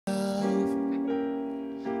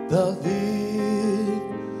the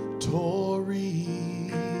victory.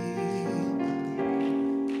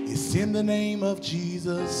 It's in the name of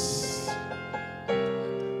Jesus,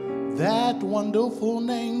 that wonderful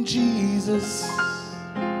name, Jesus.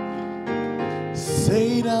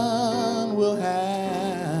 Satan will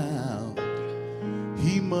have,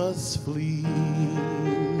 he must flee.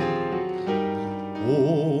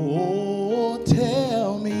 Oh,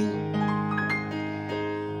 tell me,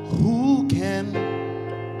 who can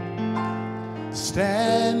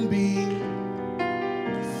stand before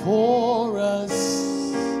us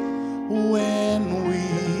when we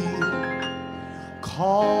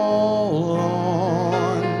call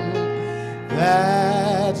on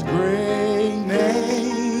that great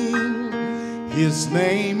name? His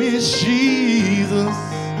name is Jesus.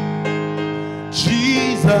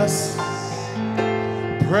 Jesus,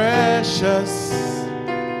 precious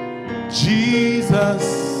Jesus,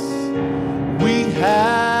 we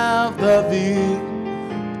have the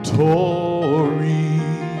victory.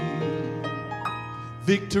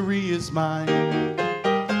 Victory is mine.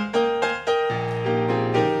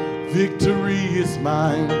 Victory is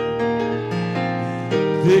mine.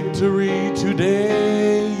 Victory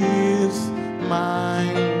today is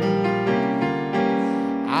mine.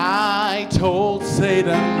 I told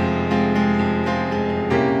Satan.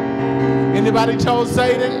 Anybody told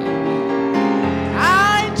Satan?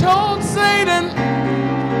 I told Satan,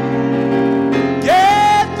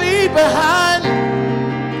 get thee behind.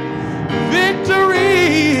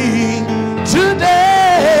 Victory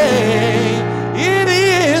today, it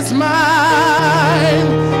is mine.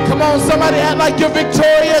 Come on, somebody act like you're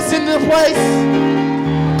victorious in this place.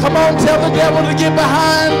 Come on, tell the devil to get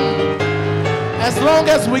behind. As long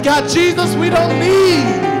as we got Jesus, we don't need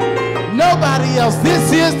nobody else.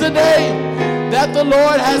 This is the day that the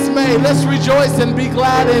Lord has made. Let's rejoice and be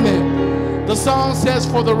glad in it. The song says,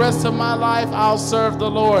 for the rest of my life, I'll serve the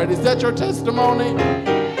Lord. Is that your testimony?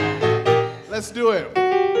 Let's do it.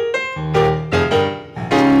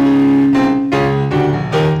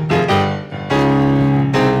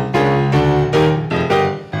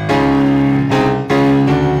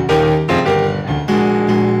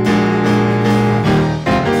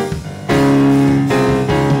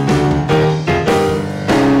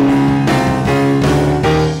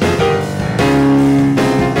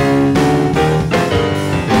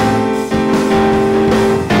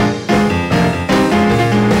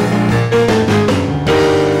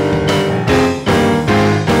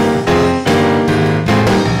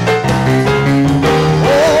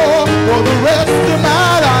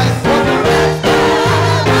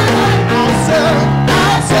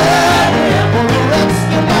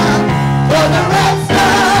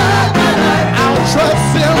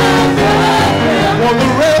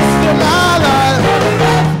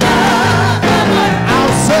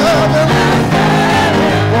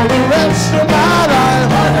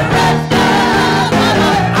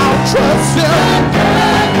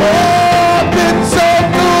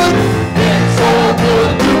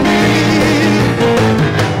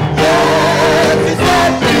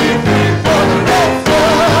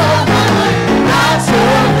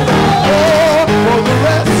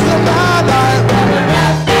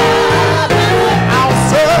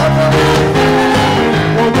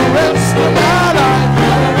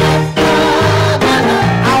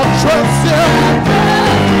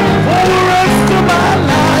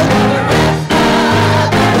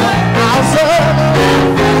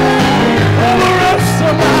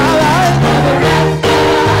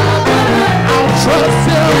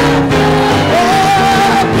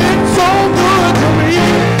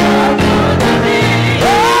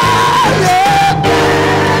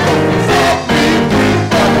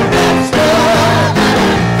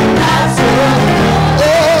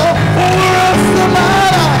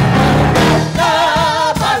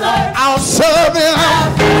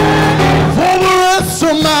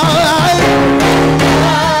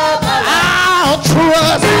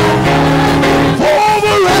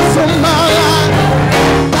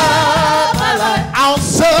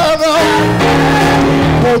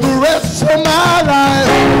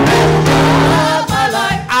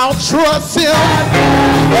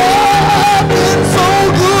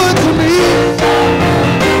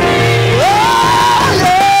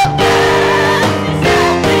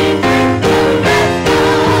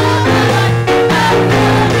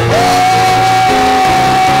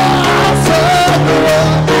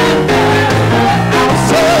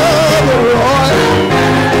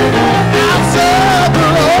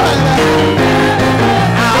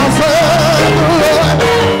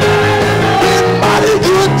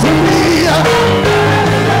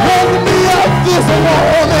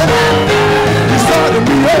 started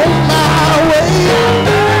me on my way.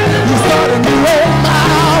 He started me on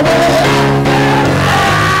my way.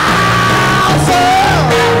 I'll serve.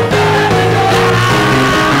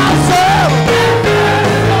 I'll serve.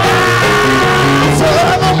 I'll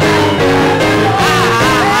serve him.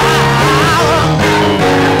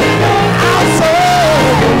 I'll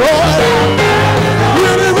serve the Lord.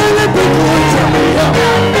 Really, really be good to me.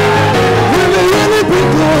 Really, really be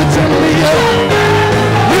good to me.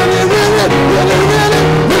 Really, really, really, really,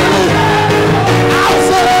 really. I'll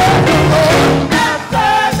serve the Lord.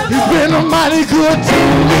 He's been a mighty good to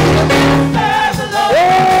me. Oh,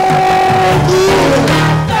 good.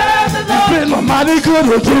 He's been a mighty good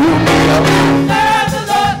to me.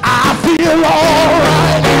 I feel all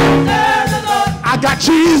right. I got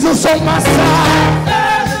Jesus on my side.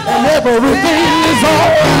 And everything is all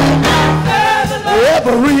right.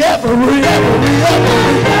 Every.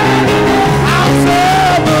 I'll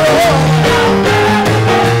serve the Lord.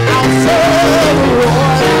 I'll serve the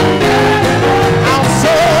Lord. I'll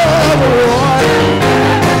serve the Lord.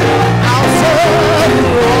 I'll serve the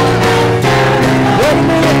Lord. Wait a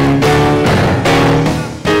minute.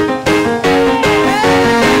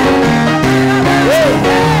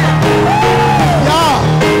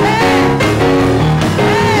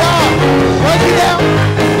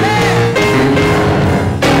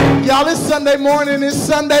 Y'all, it's Sunday morning, it's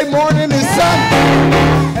Sunday morning, it's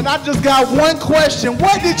Sunday. And I just got one question.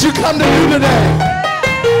 What did you come to do today?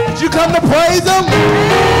 Did you come to praise him?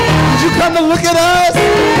 Did you come to look at us?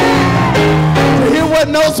 To hear what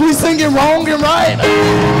notes we singing wrong and right?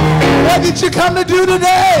 What did you come to do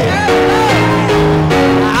today?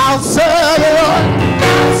 I'll serve the Lord.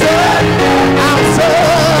 I'll serve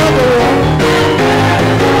the Lord.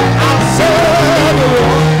 I'll serve the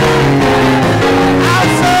Lord. I'll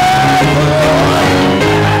serve the Lord.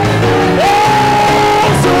 Oh,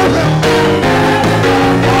 serve him.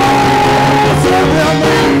 Oh, serve him.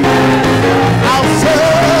 I'll serve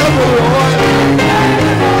the Lord.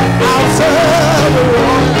 I'll serve the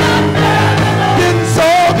Lord. Getting so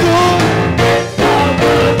good.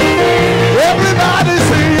 Everybody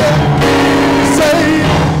say it. Say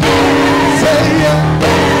it. Say it.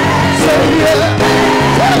 Say it.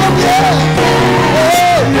 Tell them yes.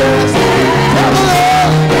 Oh, yes. Tell the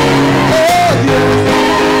Lord. Oh, yes.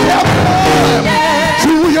 Tell the Lord.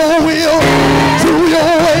 Do your will. Do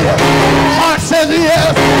your way. Heart says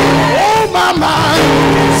yes. Oh, my mind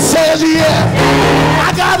says yes. I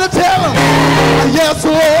gotta tell him. Yes,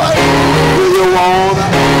 Lord. Do you wanna?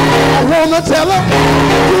 I wanna tell him.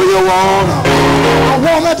 Do you wanna? I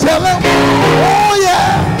wanna tell him. Oh,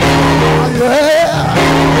 yeah. Oh, yeah.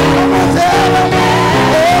 I wanna tell him.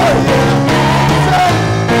 Oh, yeah.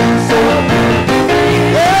 So,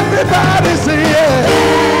 everybody say yeah.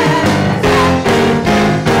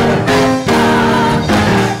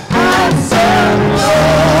 I'll serve the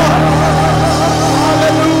Lord.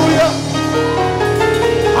 Hallelujah.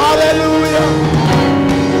 Hallelujah.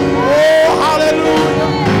 Oh, hallelujah.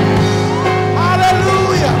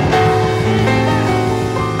 Hallelujah.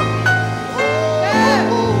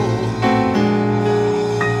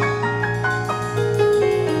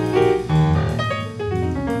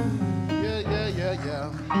 Yeah.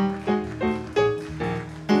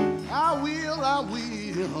 I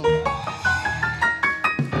will.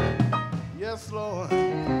 Yes, Lord.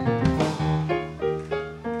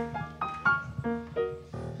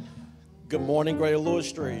 Good morning, Greater Lewis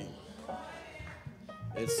Street.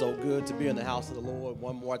 It's so good to be in the house of the Lord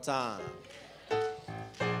one more time.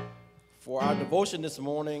 For our devotion this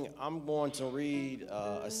morning, I'm going to read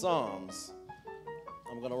a Psalms.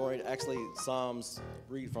 I'm going to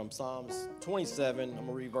read from Psalms 27. I'm going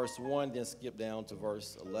to read verse 1, then skip down to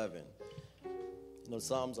verse 11. You know,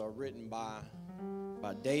 Psalms are written by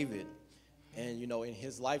David. And, you know, in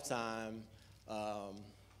his lifetime,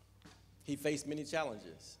 he faced many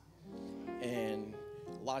challenges. And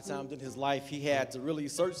a lot of times in his life, he had to really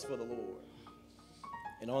search for the Lord.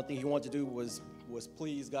 And the only thing he wanted to do was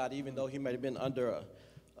please God, even though he might have been under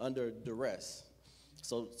duress.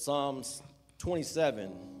 So Psalms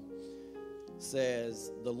 27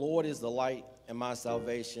 says, "The Lord is the light and my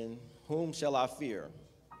salvation. Whom shall I fear?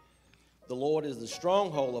 The Lord is the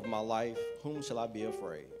stronghold of my life. Whom shall I be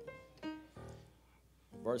afraid?"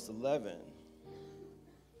 Verse 11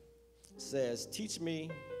 says, Teach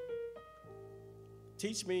me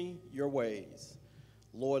your ways.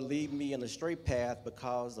 Lord, lead me in a straight path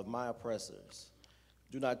because of my oppressors.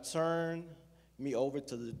 Do not turn me over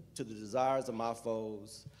to the desires of my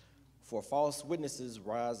foes, for false witnesses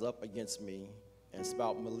rise up against me and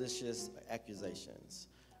spout malicious accusations.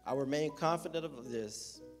 I remain confident of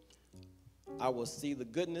this. I will see the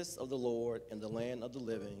goodness of the Lord in the land of the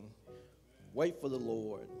living. Wait for the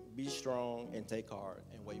Lord. Be strong and take heart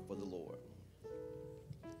and wait for the Lord.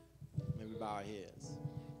 May we bow our heads.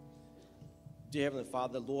 Dear Heavenly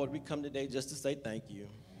Father, Lord, we come today just to say thank you.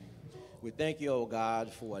 We thank you, oh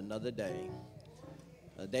God, for another day,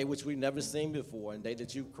 a day which we've never seen before, a day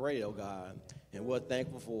that you created, oh God, and we're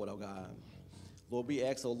thankful for it, oh God. Lord, we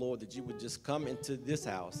ask, oh Lord, that you would just come into this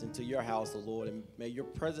house, into your house, oh Lord, and may your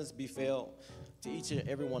presence be felt to each and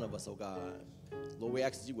every one of us, oh God. Lord, we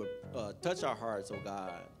ask that you would touch our hearts, oh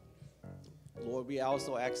God. Lord, we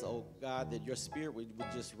also ask, oh God, that your spirit would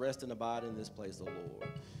just rest and abide in this place, oh Lord.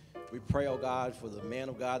 We pray, oh God, for the man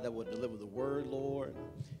of God that will deliver the word, Lord,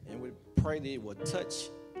 and we pray that it will touch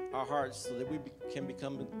our hearts so that we can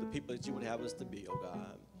become the people that you would have us to be, oh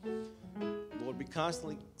God. Lord, we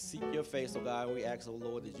constantly seek your face, oh God, and we ask, oh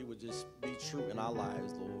Lord, that you would just be true in our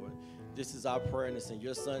lives, Lord. This is our prayer, and it's in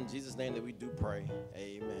your Son, Jesus' name, that we do pray.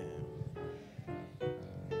 Amen.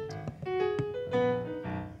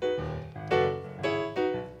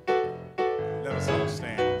 Let us all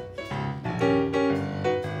stand.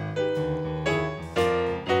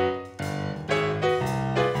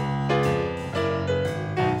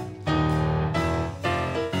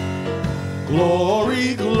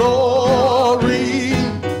 Glory, glory,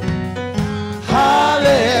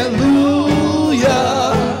 hallelujah.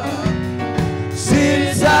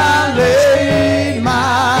 Since I laid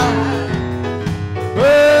my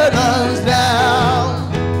burdens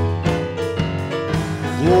down,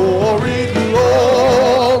 glory,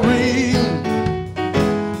 glory,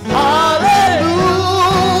 hallelujah.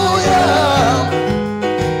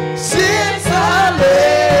 Since I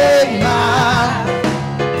laid my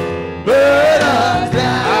burdens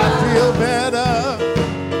down, I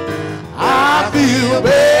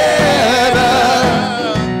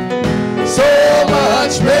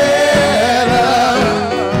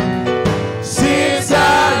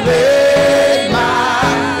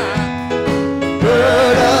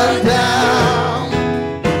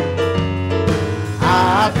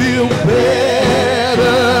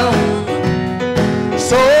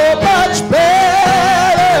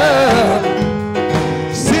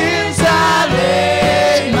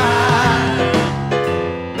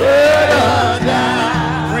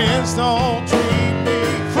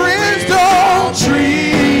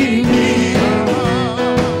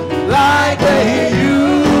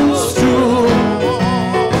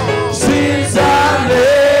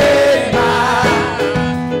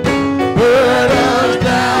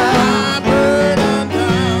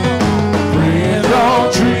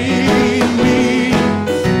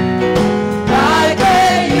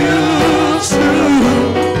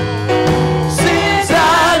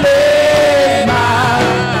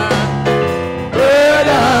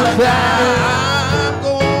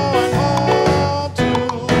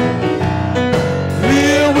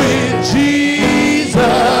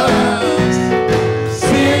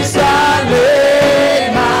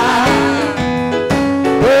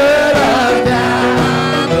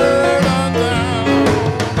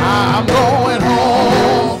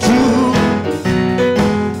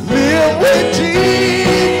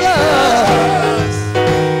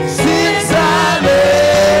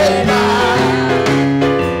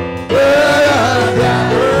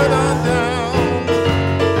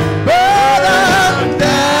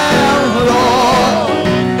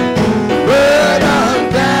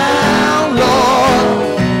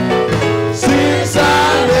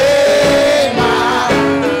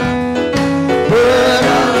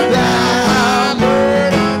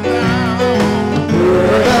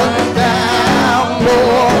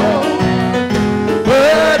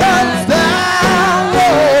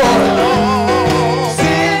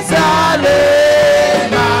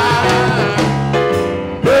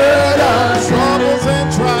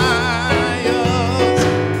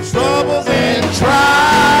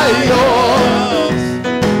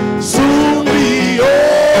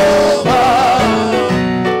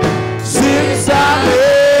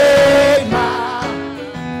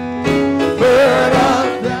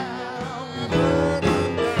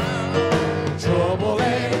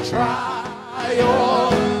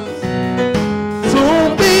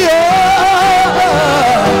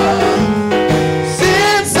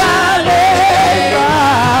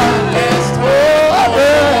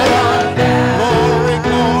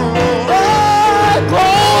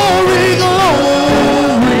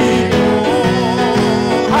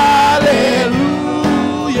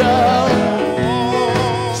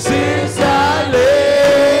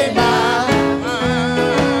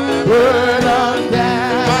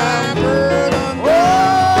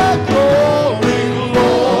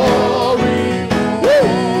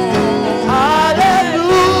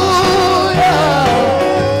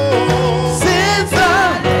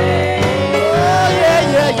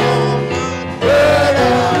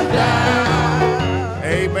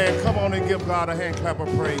God a hand clap of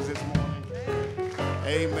praise this morning.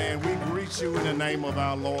 Amen. We greet you in the name of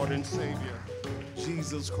our Lord and Savior,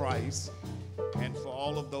 Jesus Christ. And for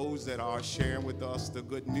all of those that are sharing with us the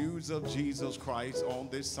good news of Jesus Christ on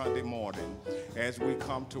this Sunday morning, as we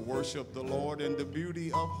come to worship the Lord in the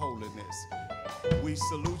beauty of holiness, we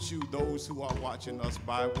salute you, those who are watching us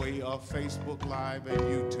by way of Facebook Live and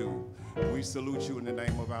YouTube. We salute you in the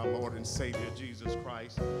name of our Lord and Savior, Jesus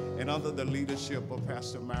Christ, and under the leadership of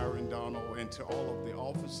Pastor Myron Donald, and to all of the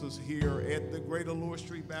officers here at the Greater Lure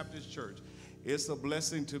Street Baptist Church. It's a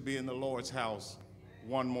blessing to be in the Lord's house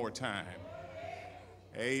one more time.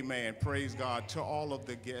 Amen. Praise God. To all of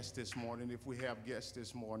the guests this morning, if we have guests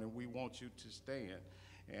this morning, we want you to stand.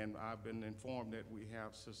 And I've been informed that we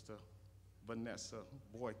have Sister Vanessa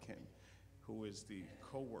Boykin, who is the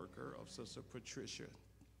co-worker of Sister Patricia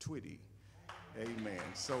Twitty. Amen.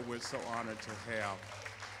 So we're so honored to have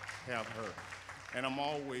her. And I'm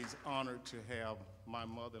always honored to have my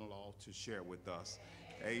mother-in-law to share with us.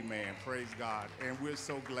 Amen. Praise God. And we're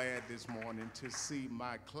so glad this morning to see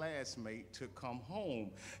my classmate to come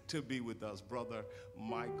home to be with us, Brother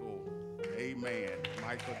Michael. Amen.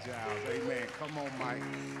 Michael Giles. Amen. Come on, Mike.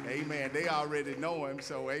 Amen. They already know him,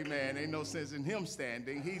 so amen. Ain't no sense in him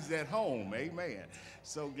standing. He's at home. Amen.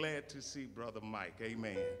 So glad to see Brother Mike.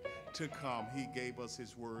 Amen. To come. He gave us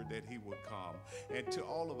his word that he would come. And to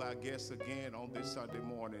all of our guests again on this Sunday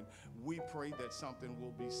morning, we pray that something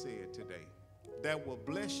will be said today that will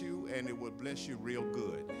bless you, and it will bless you real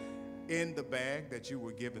good. In the bag that you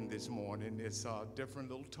were given this morning, it's different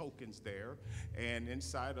little tokens there, and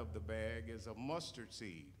inside of the bag is a mustard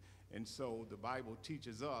seed. And so the Bible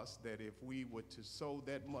teaches us that if we were to sow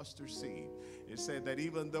that mustard seed, it said that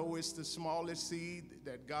even though it's the smallest seed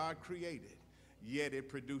that God created, yet it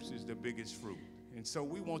produces the biggest fruit. And so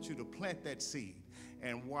we want you to plant that seed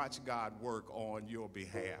and watch God work on your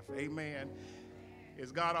behalf. Amen.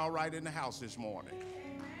 Is God all right in the house this morning?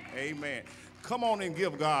 Amen. Come on and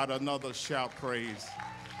give God another shout praise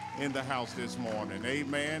in the house this morning.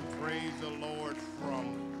 Amen. Praise the Lord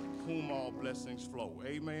from whom all blessings flow.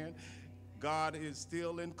 Amen. God is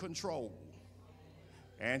still in control,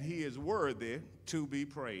 and he is worthy to be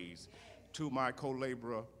praised. To my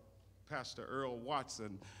co-laborer, Pastor Earl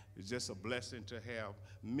Watson, it's just a blessing to have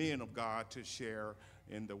men of God to share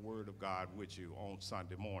in the word of God with you on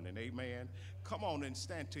Sunday morning. Amen. Come on and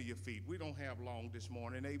stand to your feet. We don't have long this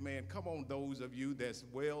morning. Amen. Come on, those of you that's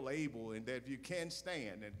well able and that you can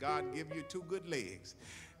stand and God give you two good legs,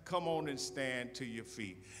 come on and stand to your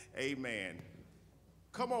feet. Amen.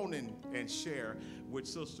 Come on and share with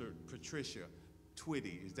Sister Patricia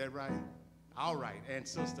Twitty. Is that right? All right. And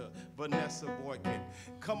Sister Vanessa Boykin.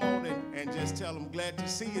 Come on and just tell them glad to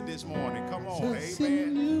see you this morning. Come on.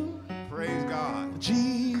 Amen. Praise God.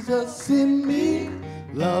 Jesus in me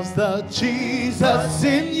loves the Jesus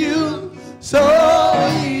in you so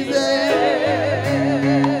easy.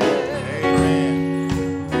 Amen.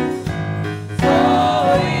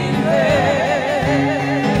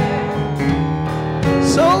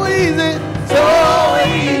 So easy. So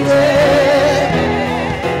easy.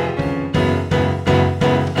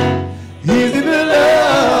 Easy to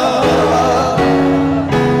love.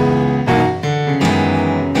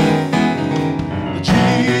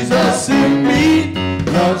 Jesus in me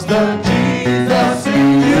loves the Jesus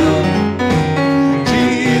in you.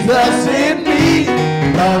 Jesus in me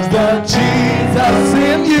loves the Jesus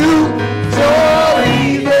in you. So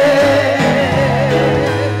easy.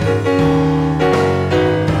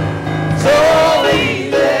 So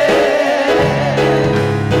easy.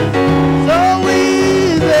 So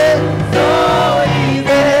easy. So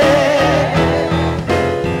easy.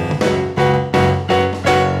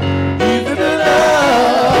 Easy to love.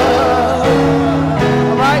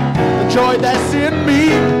 All right, the joy that's in me,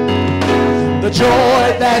 the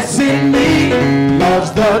joy that's in me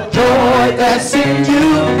loves the joy that's in you.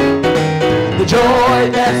 The joy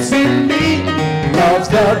that's in me loves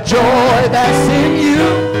the joy that's in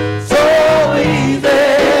you. So easy.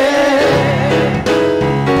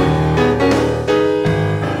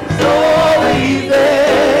 So easy.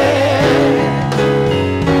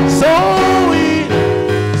 So easy.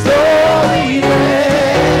 So easy.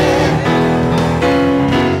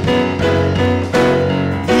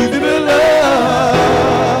 Easy to love.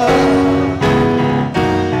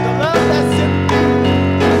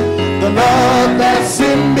 The love that's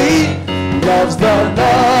in me loves the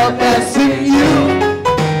love that's in you.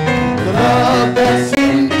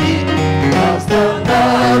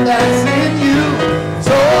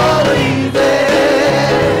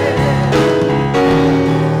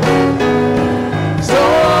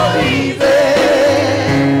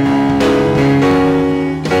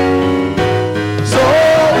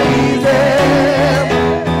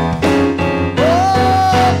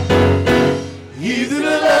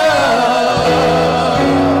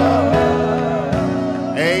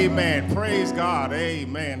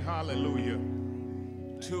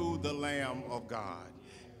 of God.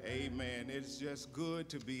 Amen. It's just good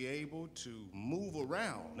to be able to move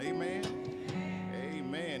around. Amen.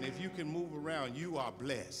 Amen. If you can move around, you are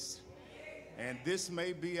blessed. And this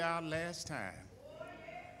may be our last time.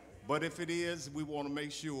 But if it is, we want to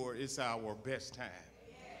make sure it's our best time.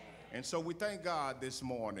 And so we thank God this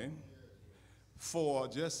morning for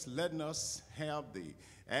just letting us have the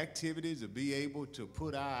activities to be able to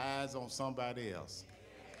put our eyes on somebody else.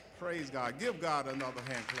 Praise God. Give God another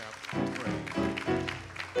hand clap. Praise.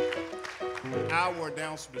 Our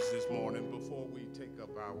announcements this morning before we take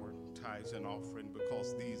up our tithes and offering,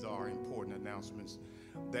 because these are important announcements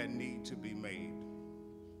that need to be made.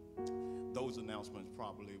 Those announcements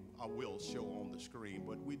probably I will show on the screen,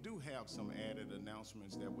 but we do have some added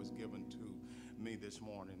announcements that was given to me this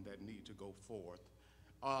morning that need to go forth.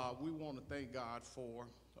 We want to thank God for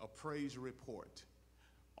a praise report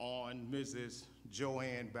on Mrs.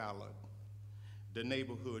 Joanne Ballard, the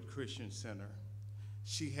Neighborhood Christian Center.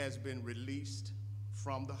 She has been released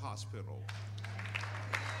from the hospital,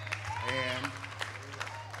 and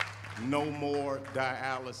no more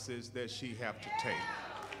dialysis that she have to take.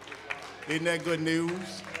 Isn't that good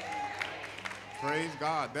news? Praise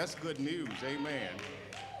God. That's good news. Amen.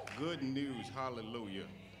 Good news. Hallelujah.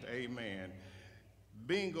 Amen.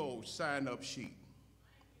 Bingo sign-up sheet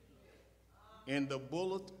in the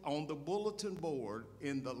on the bulletin board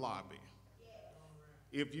in the lobby.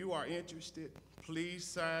 If you are interested, please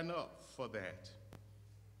sign up for that.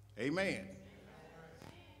 Amen.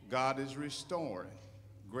 God is restoring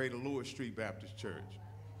Greater Lewis Street Baptist Church.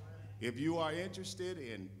 If you are interested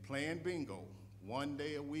in playing bingo one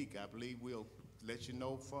day a week, I believe we'll let you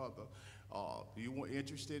know further. If you were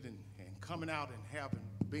interested in coming out and having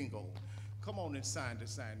bingo, come on and sign the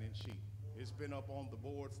sign-in sheet. It's been up on the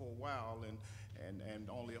board for a while, and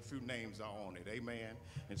only a few names are on it. Amen.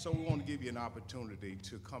 And so we want to give you an opportunity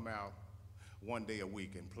to come out one day a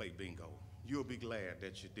week and play bingo. You'll be glad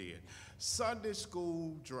that you did. Sunday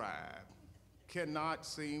school drive, cannot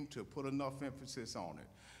seem to put enough emphasis on it.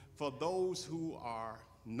 For those who are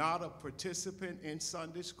not a participant in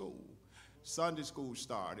Sunday school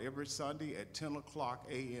start every Sunday at 10 o'clock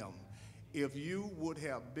a.m. If you would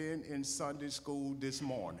have been in Sunday school this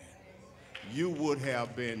morning, you would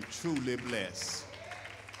have been truly blessed.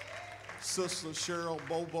 Sister Cheryl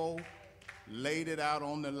Bobo laid it out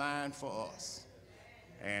on the line for us.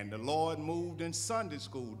 And the Lord moved in Sunday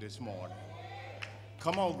school this morning.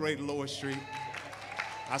 Come on, Greater Lewis Street.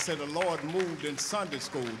 I said the Lord moved in Sunday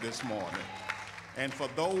school this morning. And for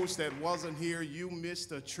those that wasn't here, you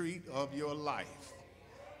missed a treat of your life.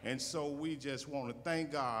 And so we just want to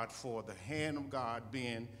thank God for the hand of God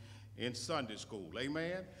being in Sunday school.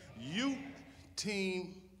 Amen. Youth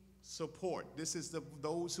team support. This is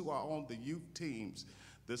those who are on the youth teams,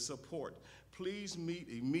 the support. Please meet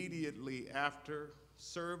immediately after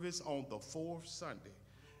service on the fourth Sunday.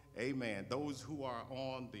 Amen. Those who are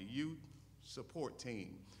on the youth support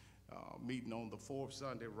team, meeting on the fourth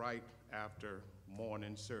Sunday right after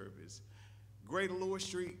morning service. Greater Lewis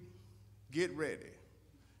Street, get ready.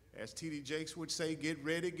 As T.D. Jakes would say, get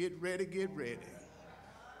ready, get ready, get ready.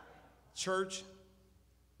 Church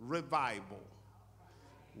revival,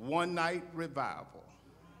 one night revival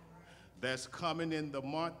that's coming in the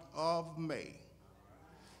month of May.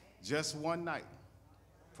 Just one night.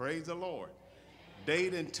 Praise the Lord.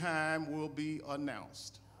 Date and time will be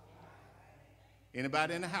announced.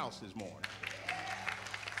 Anybody in the house this morning?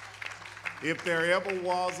 If there ever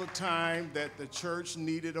was a time that the church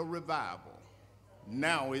needed a revival,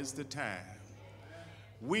 now is the time.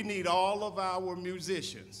 We need all of our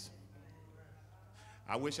musicians.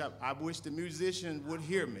 I wish the musicians would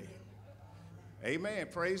hear me. Amen.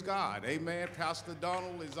 Praise God. Amen. Pastor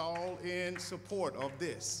Donald is all in support of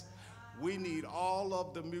this. We need all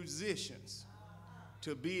of the musicians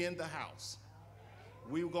to be in the house.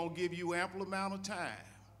 We're going to give you ample amount of time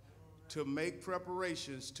to make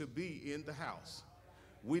preparations to be in the house.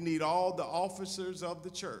 We need all the officers of the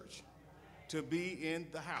church to be in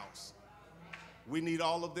the house. We need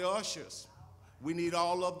all of the ushers. We need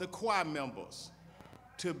all of the choir members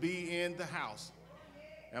to be in the house.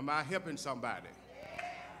 Am I helping somebody?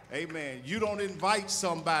 Amen. You don't invite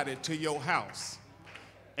somebody to your house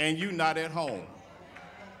and you're not at home.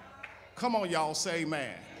 Come on, y'all, say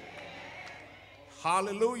amen.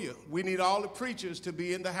 Hallelujah. We need all the preachers to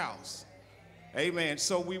be in the house. Amen.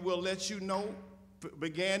 So we will let you know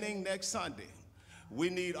beginning next Sunday.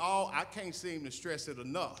 We need all, I can't seem to stress it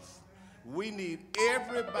enough. We need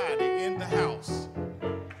everybody in the house.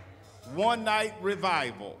 One night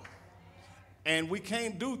revival. And we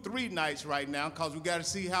can't do 3 nights right now because we got to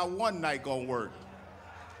see how one night gonna work.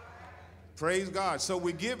 Praise God. So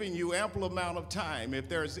we're giving you ample amount of time. If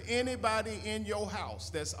there's anybody in your house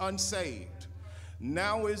that's unsaved,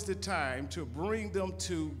 now is the time to bring them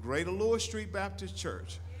to Greater Lewis Street Baptist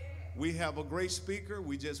Church. We have a great speaker.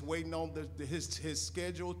 We just waiting on his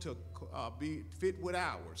schedule to be fit with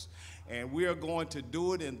ours. And we are going to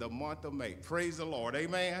do it in the month of May. Praise the Lord.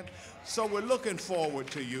 Amen. So we're looking forward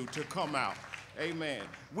to you to come out. Amen.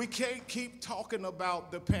 We can't keep talking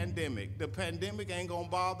about the pandemic. The pandemic ain't going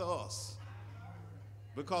to bother us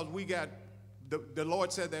because we got, the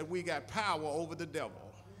Lord said that we got power over the devil.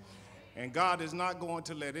 And God is not going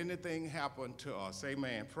to let anything happen to us.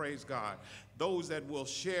 Amen. Praise God. Those that will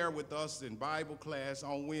share with us in Bible class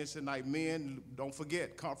on Wednesday night, men, don't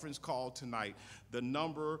forget, conference call tonight. The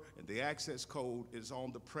number and the access code is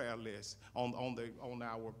on the prayer list, on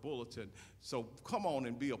our bulletin. So come on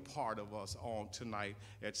and be a part of us on tonight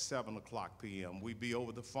at 7 o'clock p.m. We be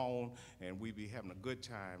over the phone, and we be having a good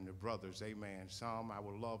time. The brothers, amen. Some I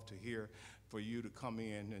would love to hear for you to come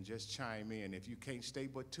in and just chime in. If you can't stay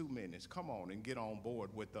but 2 minutes, come on and get on board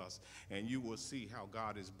with us, and you will see how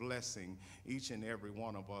God is blessing each and every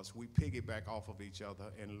one of us. We piggyback off of each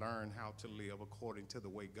other and learn how to live according to the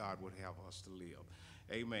way God would have us to live.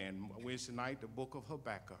 Amen. Wednesday night, the book of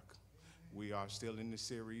Habakkuk. We are still in the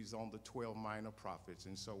series on the 12 minor prophets,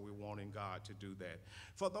 and so we're wanting God to do that.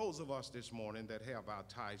 For those of us this morning that have our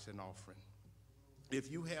tithes and offering, if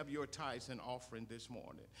you have your tithes and offering this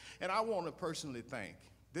morning, and I want to personally thank,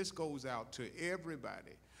 this goes out to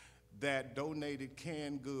everybody that donated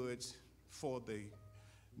canned goods for the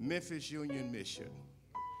Memphis Union Mission,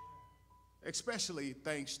 especially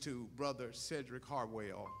thanks to Brother Cedric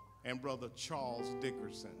Harwell and Brother Charles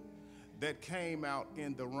Dickerson that came out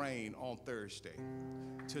in the rain on Thursday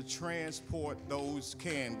to transport those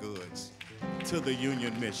canned goods to the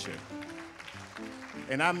Union Mission.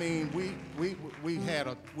 And I mean, we had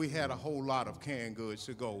a whole lot of canned goods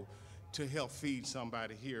to go to help feed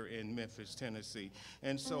somebody here in Memphis, Tennessee.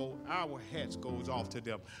 And so our hats goes off to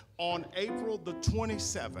them. On April the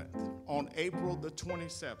 27th,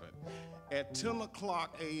 at 10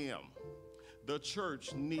 o'clock a.m., the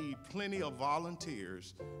church need plenty of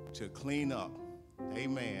volunteers to clean up.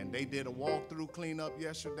 Amen. They did a walkthrough cleanup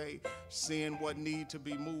yesterday, seeing what need to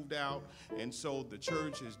be moved out. And so the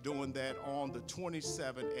church is doing that on the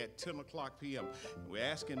 27th at 10 o'clock p.m. We're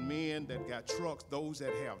asking men that got trucks, those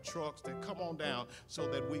that have trucks, that come on down so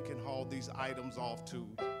that we can haul these items off to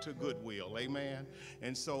Goodwill. Amen.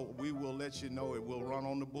 And so we will let you know. It will run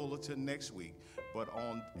on the bulletin next week. But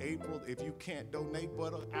on April, if you can't donate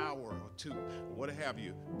but an hour or two, what have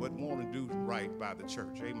you, but want to do right by the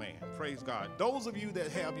church. Amen. Praise God. Those of you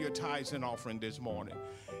that have your tithes and offering this morning,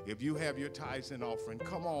 if you have your tithes and offering,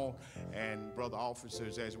 come on, and brother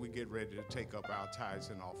officers, as we get ready to take up our tithes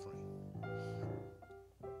and offering.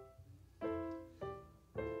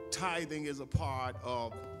 Tithing is a part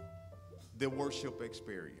of the worship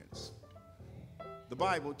experience. The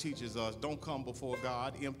Bible teaches us, don't come before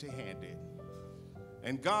God empty-handed.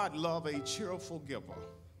 And God loves a cheerful giver.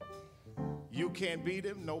 You can't beat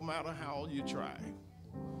him no matter how you try.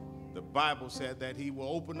 The Bible said that he will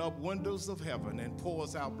open up windows of heaven and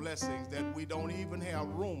pours out blessings that we don't even have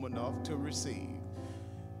room enough to receive.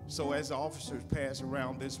 So as the officers pass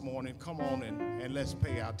around this morning, come on and let's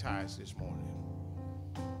pay our tithes this morning.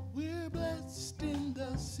 We're blessed in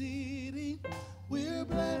the city. We're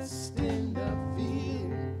blessed in the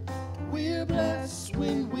field. We're blessed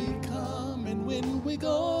when we come and when we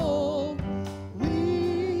go.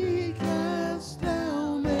 We cast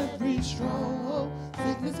down every stronghold.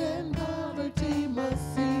 Sickness and poverty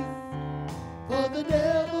must cease, for the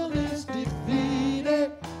devil is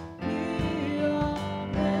defeated.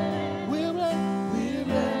 We're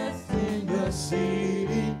blessed in the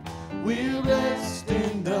city. We're blessed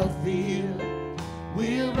in the field.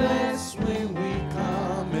 We're blessed when we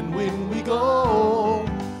come and when we go.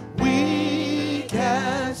 We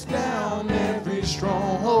cast down every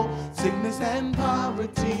stronghold. Sickness and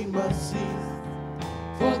poverty must cease,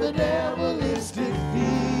 for the devil is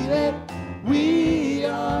defeated. We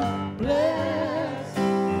are blessed.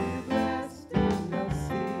 We're blessed in the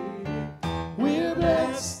city. We're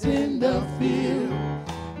blessed in the field.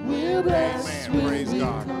 We're blessed Amen. when Praise we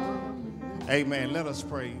God. come. Amen. Let us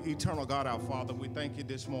pray. Eternal God, our Father, we thank you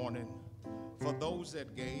this morning for those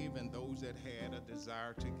that gave and those that had a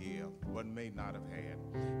desire to give but may not have had.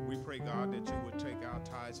 We pray, God, that you would take our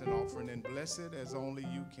tithes and offering and bless it as only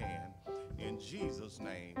you can. In Jesus'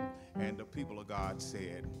 name. And the people of God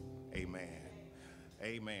said, amen.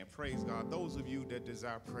 Amen. Praise God. Those of you that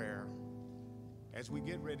desire prayer, as we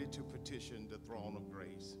get ready to petition the throne of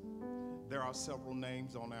grace, there are several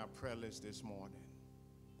names on our prayer list this morning.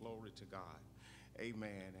 Glory to God.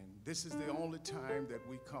 Amen. And this is the only time that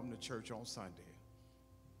we come to church on Sunday.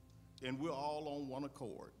 And we're all on one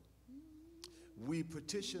accord. We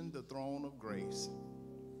petition the throne of grace,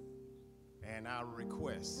 and our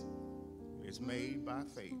request is made by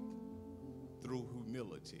faith through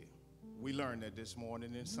humility. We learned that this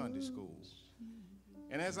morning in Sunday school.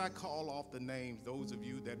 And as I call off the names, those of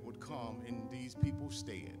you that would come in these people's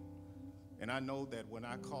stead, and I know that when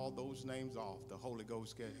I call those names off, the Holy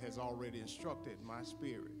Ghost has already instructed my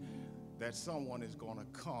spirit that someone is going to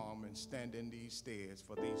come and stand in these steads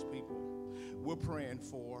for these people. We're praying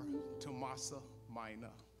for Tomasa Minor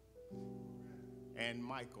and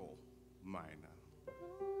Michael Minor.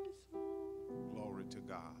 Glory to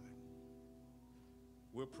God.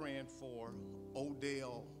 We're praying for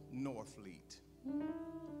Odell Norfleet.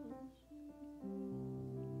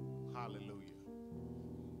 Hallelujah.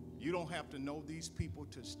 You don't have to know these people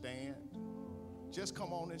to stand. Just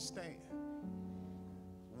come on and stand.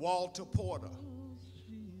 Walter Porter.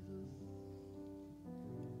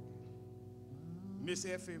 Miss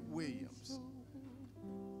Effie Williams.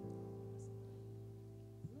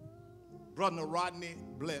 Brother Rodney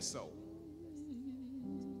Blesso.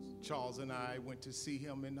 Charles and I went to see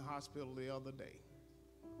him in the hospital the other day.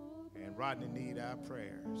 And Rodney needs our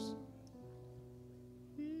prayers.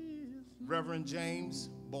 Reverend James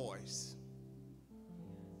Boyce.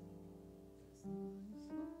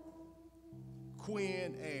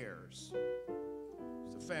 Quinn Ayers.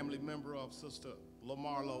 He's a family member of Sister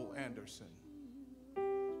Lamarlo Anderson.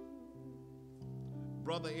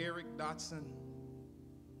 Brother Eric Dotson.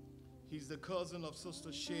 He's the cousin of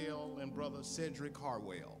Sister Shell and Brother Cedric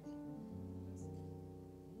Harwell.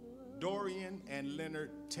 Dorian and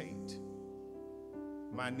Leonard Tate,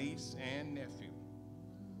 my niece and nephew.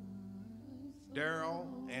 Daryl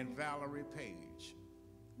and Valerie Page,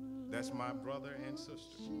 that's my brother and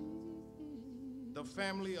sister. The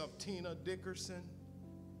family of Tina Dickerson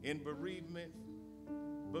in bereavement,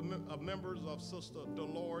 members of Sister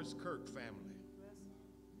Dolores Kirk family.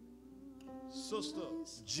 Sister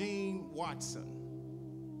Jean Watson,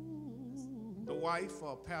 the wife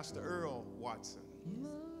of Pastor Earl Watson.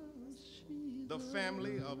 The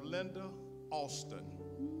family of Linda Austin.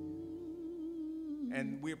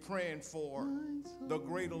 And we're praying for the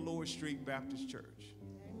Greater Lewis Street Baptist Church.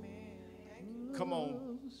 Amen. Come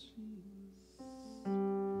on.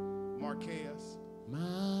 Marquez.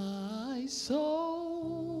 My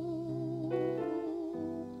soul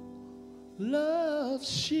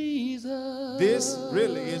loves Jesus. This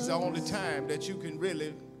really is the only time that you can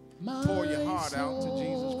really pour your heart out to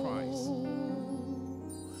Jesus Christ.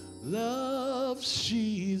 Loves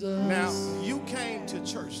Jesus. Now, you came to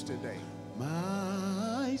church today.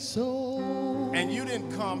 My soul. And you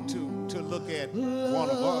didn't come to look at one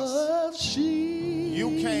of us.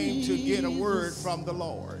 You came to get a word from the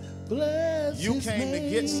Lord. You came to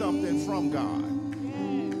get something from God.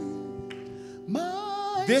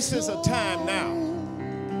 This is a time now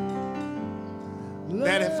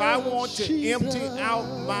that if I want to empty out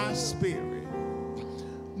my spirit,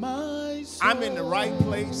 I'm in the right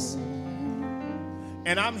place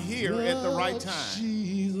and I'm here at the right time.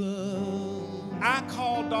 I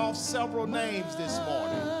called off several names this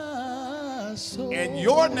morning, and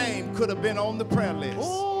your name could have been on the prayer list.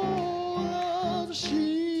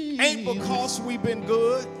 Ain't because we've been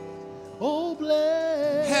good,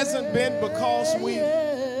 hasn't been because we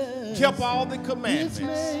kept all the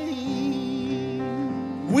commandments.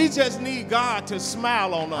 We just need God to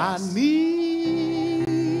smile on us.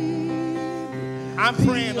 I'm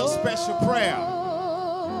praying a special prayer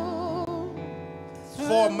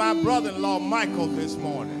for my brother-in-law Michael this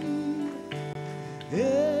morning.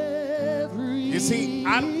 You see,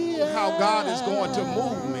 I don't know how God is going to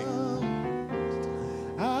move me,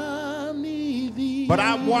 but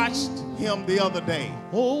I watched him the other day,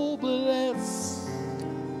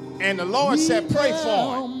 and the Lord said, pray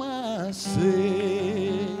for him.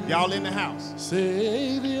 Y'all in the house?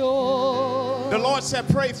 The Lord said,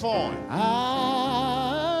 pray for him.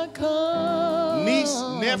 Niece,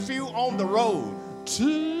 nephew on the road,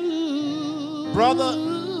 brother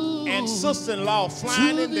and sister-in-law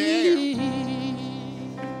flying in the air.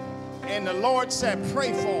 And the Lord said,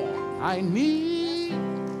 pray for him.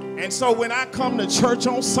 And so when I come to church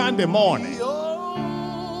on Sunday morning,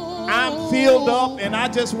 I'm filled up and I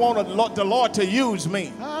just want the Lord to use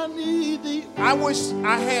me. I wish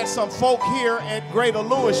I had some folk here at Greater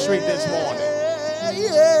Lewis Street this morning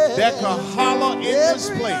that could holler in this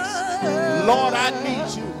place, Lord, I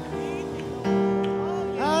need you.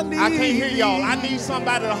 I can't hear y'all. I need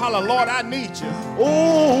somebody to holler, Lord, I need you.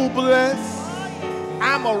 Oh, bless. I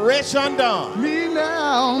I'm a wretch undone. Me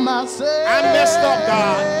now, myself. I messed up,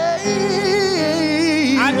 God.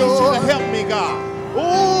 I need you to help me, God.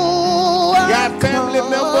 Oh, Got family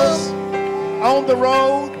members on the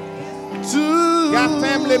road. Got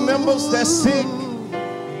family members that's sick.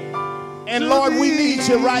 And Lord, we need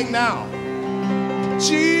you right now.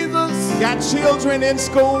 Jesus. Got children in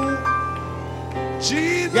school.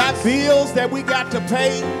 Jesus. Got bills that we got to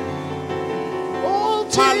pay. Oh,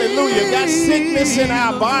 Hallelujah. Got sickness in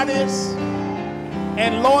our bodies.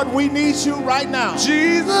 And Lord, we need you right now.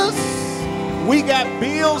 Jesus. We got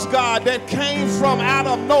bills, God, that came from out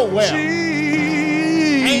of nowhere.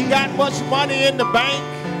 Ain't got much money in the bank.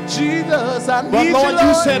 Jesus, I need But you, Lord, Lord.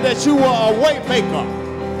 you said that you were a way maker.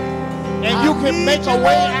 And you can make a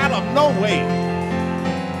way out of no way.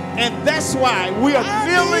 And that's why we are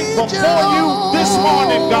kneeling before you this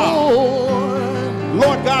morning, God.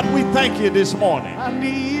 Lord God, we thank you this morning. I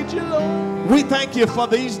need you, Lord. We thank you for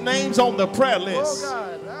these names on the prayer Oh, list.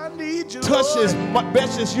 God, I need you, Touch Lord. as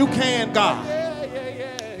best as you can, God.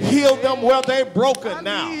 Yeah. Heal them where they're broken I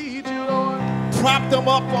now. need you, Lord. Prop them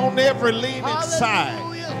up on every leaning side.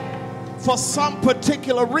 Hallelujah. For some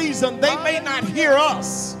particular reason, they may not hear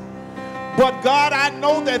us. But God, I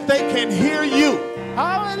know that they can hear you.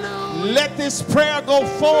 Hallelujah. Let this prayer go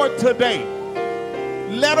forward today.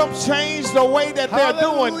 Let them change the way that they're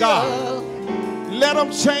doing, God. Let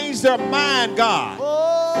them change their mind, God.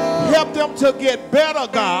 Oh, Help them to get better,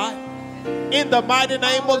 God, in the mighty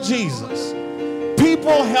name of Jesus.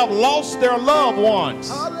 People have lost their loved ones.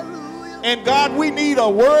 hallelujah. And God, we need a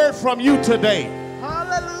word from you today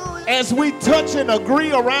Hallelujah. as we touch and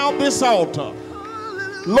agree around this altar.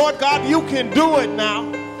 Lord God, you can do it now.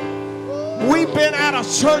 We've been out of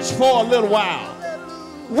church for a little while.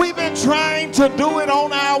 We've been trying to do it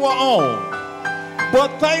on our own.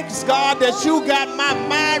 But thanks God that you got my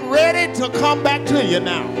mind ready to come back to you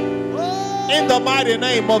now. In the mighty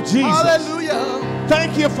name of Jesus. Hallelujah.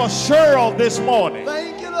 Thank you for Cheryl this morning.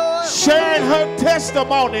 Thank you, Lord. Sharing her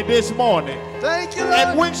testimony this morning. Thank you, Lord.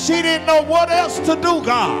 And when she didn't know what else to do,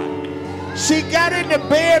 God, she got into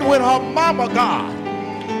bed with her mama, God,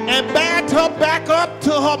 and backed her back up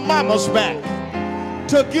to her mama's back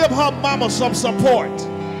to give her mama some support.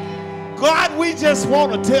 God, we just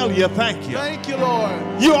want to tell you thank you. Thank you, Lord.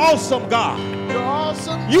 You're awesome, God. You're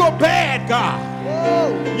awesome. You're a bad God.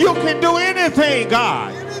 Whoa. You can do anything,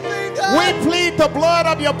 God. Anything, God. We plead the blood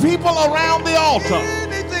of your people around the altar.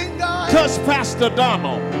 Anything, God. Touch Pastor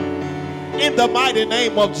Donald in the mighty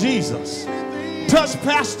name of Jesus. Touch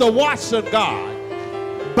Pastor Watson, God.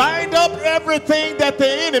 Bind up everything that the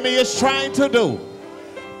enemy is trying to do.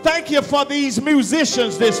 Thank you for these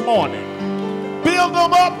musicians this morning. Build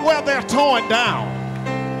them up where they're torn down.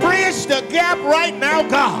 Bridge the gap right now,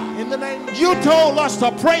 God. In the name of You told us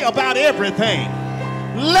to pray about everything.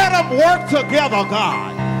 Let them work together,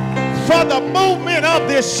 God, for the movement of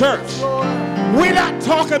this church. Lord. We're not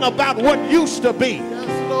talking about what used to be.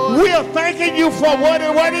 Yes, Lord. We are thanking you for what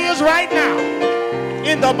is right now.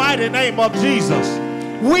 In the mighty name of Jesus.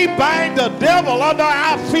 We bind the devil under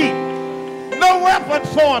our feet. No weapon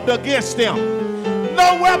formed against them.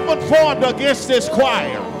 No weapon formed against this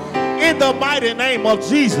choir. In the mighty name of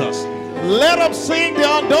Jesus. Let them sing the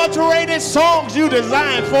unadulterated songs you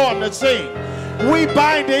designed for them to sing. We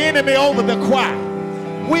bind the enemy over the choir.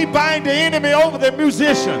 We bind the enemy over the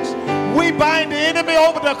musicians. We bind the enemy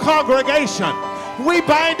over the congregation. We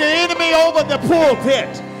bind the enemy over the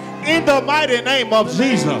pulpit. In the mighty name of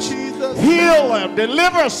Jesus. Heal them,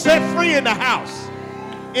 deliver, set free in the house.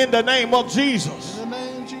 In the name of Jesus. In the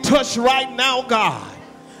name of Jesus. Touch right now, God.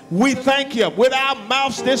 We thank you with our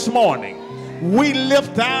mouths this morning. We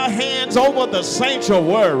lift our hands over the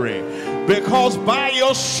sanctuary because by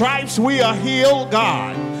your stripes we are healed,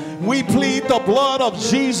 God. We plead the blood of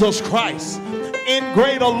Jesus Christ in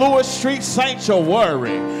Greater Lewis Street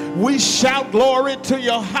Sanctuary. We shout glory to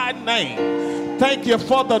your high name. Thank you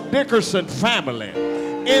for the Dickerson family.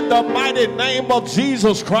 In the mighty name of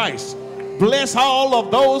Jesus Christ, bless all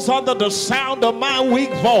of those under the sound of my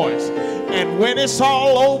weak voice. And when it's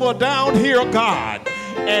all over down here, God,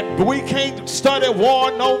 and we can't study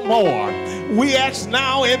war no more, we ask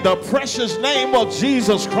now in the precious name of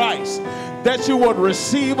Jesus Christ that you would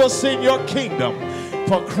receive us in your kingdom.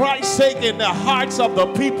 For Christ's sake, in the hearts of the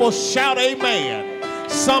people, shout amen.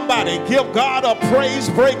 Somebody give God a praise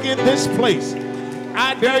break in this place.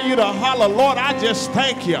 I dare you to holler, Lord, I just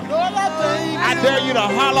thank you. Lord, I thank you. I dare you to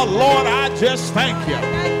holler, Lord, I just thank you.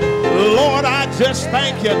 Lord, I just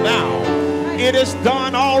thank you now. It is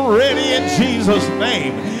done already in Jesus'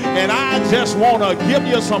 name. And I just want to give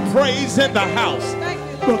you some praise in the house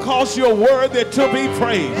because you're worthy to be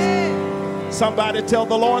praised. Somebody tell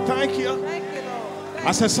the Lord thank you. Thank you, Lord.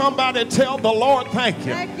 I said, somebody tell the Lord thank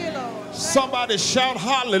you. Thank you, Lord. Somebody shout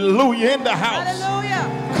hallelujah in the house.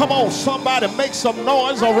 Hallelujah. Come on, somebody make some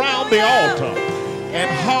noise around the altar and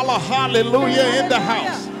holler hallelujah in the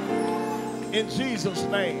house. In Jesus'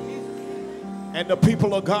 name. And the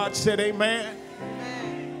people of God said amen.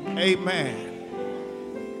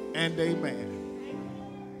 Amen. And amen.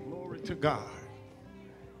 Glory to God.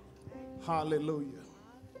 Hallelujah.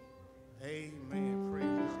 Amen. Praise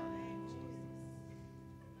God.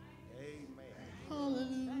 Amen.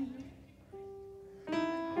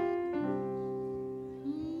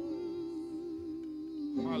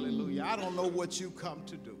 Hallelujah. I don't know what you come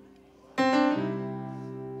to do,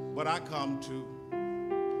 but I come to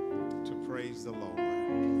praise the Lord.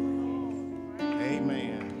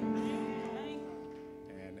 Amen.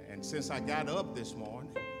 And since I got up this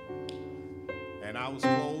morning and I was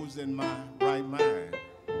clothed in my right mind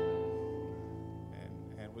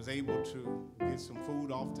and was able to get some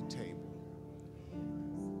food off the table,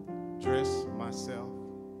 dress myself,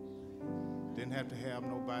 didn't have to have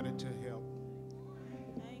nobody to help,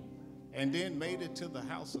 and then made it to the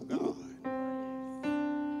house of God.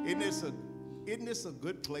 Isn't this a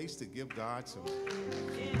good place to give God some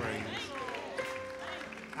praise?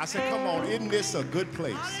 I said, come on, isn't this a good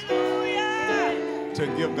place to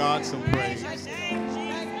give God some praise?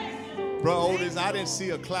 Bro Otis, I didn't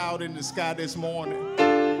see a cloud in the sky this morning.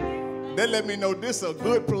 That let me know this is a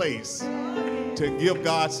good place to give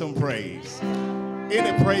God some praise.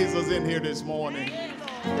 Any praisers in here this morning?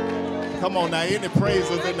 Come on now, any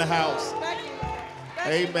praisers in the house?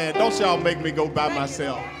 Amen. Don't y'all make me go by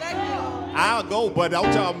myself. I'll go, but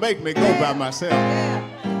don't y'all make me go by myself.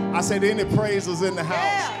 I said, any praisers in the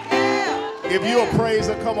house? If you're a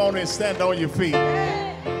praiser, come on and stand on your feet.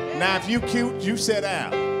 Now, if you cute, you sit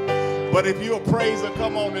down. But if you're a praiser,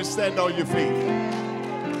 come on and stand on your feet.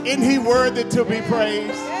 Isn't he worthy to be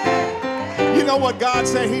praised? You know what God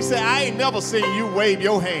said? He said, I ain't never seen you wave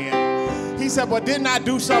your hand. He said, but didn't I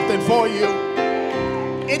do something for you?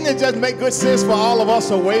 Isn't it just make good sense for all of us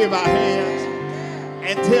to wave our hands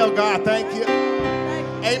and tell God thank you?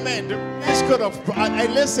 Amen. This could have, hey,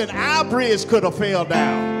 listen, our bridge could have fell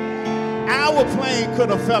down. Our plane could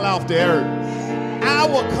have fell off the earth.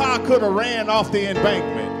 Our car could have ran off the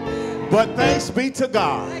embankment. But thanks be to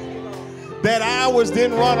God that ours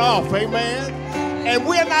didn't run off. Amen. And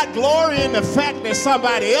we're not glorying the fact that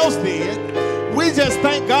somebody else did. We just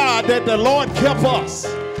thank God that the Lord kept us.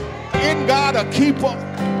 In God a keeper.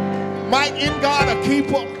 Might in God a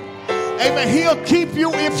keeper. Amen. He'll keep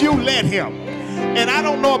you if you let him. And I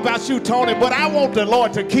don't know about you, Tony, but I want the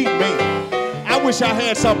Lord to keep me. I wish I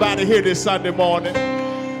had somebody here this Sunday morning.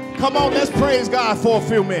 Come on, let's praise God for a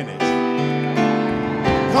few minutes.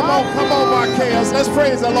 Come on, Marquez. Let's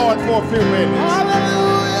praise the Lord for a few minutes.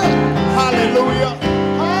 Hallelujah.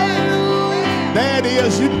 Hallelujah. There it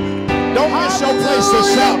is. You don't miss your place to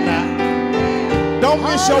shout now. Don't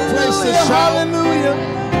miss your place to shout. Hallelujah.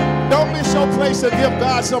 Don't miss your place to give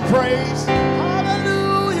God some praise.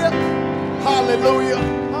 Hallelujah. Hallelujah.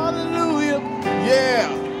 Hallelujah. Yeah.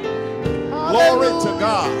 Glory to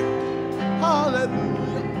God. Hallelujah.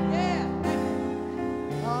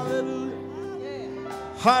 Hallelujah.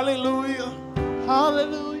 Hallelujah.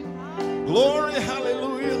 Hallelujah. Glory,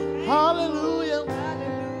 hallelujah. Hallelujah.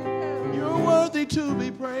 You're worthy to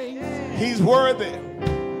be praised. He's worthy.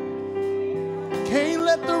 Can't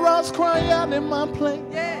let the rocks cry out in my place.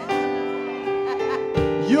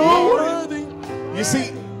 You're worthy. You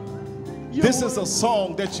see, this is a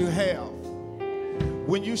song that you have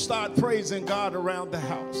when you start praising God around the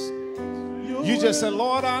house. You just say,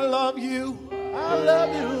 Lord, I love you. I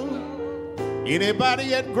love you.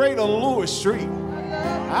 Anybody at Greater Lewis Street,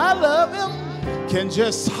 I love him, can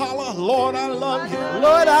just holler, Lord, I love you.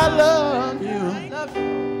 Lord, I love you.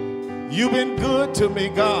 You've been good to me,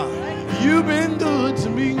 God. You've been good to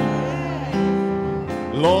me.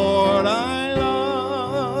 Lord, I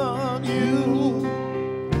love you.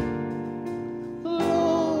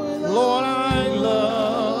 Lord, I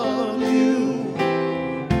love you.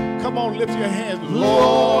 Come on, lift your hands.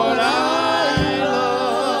 Lord, I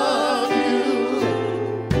love you.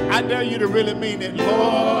 I dare you to really mean it. Lord,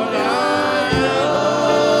 I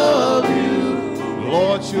love you.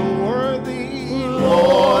 Lord, you're worthy.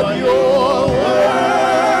 Lord, you're worthy.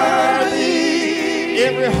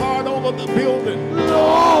 Every heart over the building.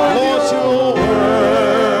 Lord, you're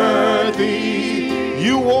worthy.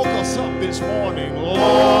 You woke us up this morning.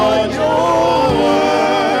 Lord, you're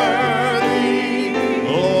worthy.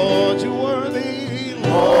 Lord, you're worthy.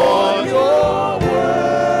 Lord, you're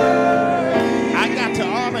worthy. I got to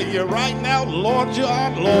honor you right now. Lord,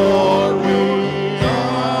 Lord, Lord, we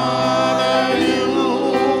honor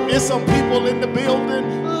you. There's some people in the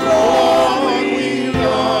building. Lord, we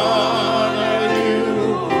honor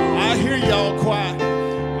you. I hear y'all quiet.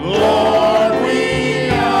 Lord, we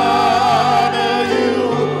honor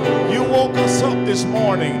you. You woke us up this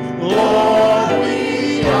morning. Lord,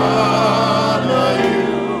 we honor you.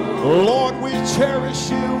 Lord, we cherish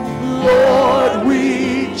you. Lord,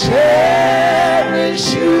 we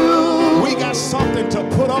cherish you. We got something to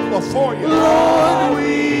put up before you. Lord,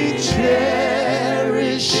 we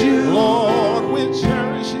cherish you. Lord, we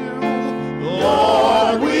cherish you.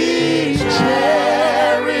 Lord, we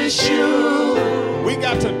cherish you. We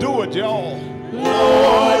got to do it, y'all.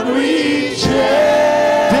 Lord, we cherish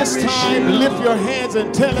you. This time, lift your hands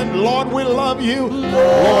and tell him, Lord, we love you.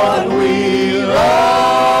 Lord, we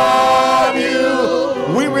love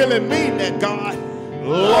you. We really mean that, God.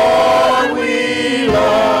 Lord, we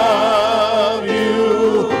love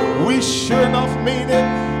you. We sure enough mean it.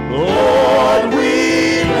 Lord,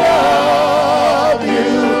 we love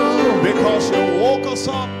you. Because you woke us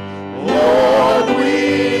up. Lord,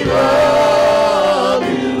 we love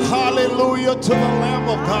you. Hallelujah to the Lamb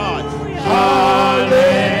of God. Hallelujah.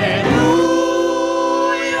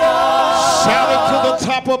 Shout it to the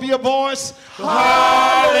top of your voice.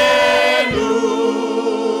 Hallelujah.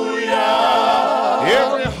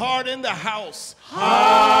 Every heart in the house.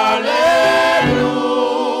 Hallelujah.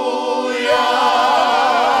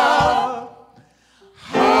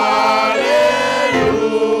 Hallelujah.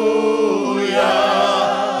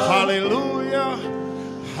 Hallelujah.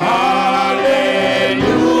 Hallelujah.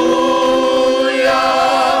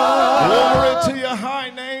 Glory to your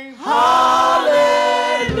high name. Hallelujah.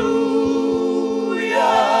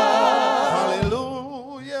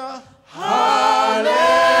 Hallelujah. Hallelujah.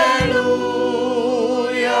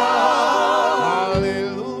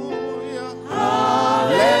 Hallelujah.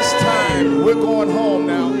 Last time, we're going home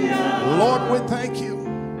now. Lord, we thank you.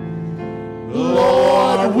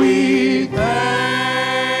 Lord, we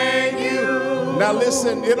thank you. Now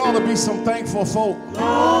listen, it ought to be some thankful folk.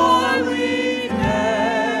 Lord, we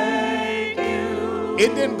thank you.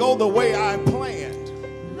 It didn't go the way I planned.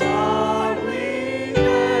 Lord, we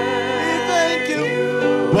thank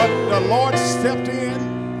you. But the Lord stepped in.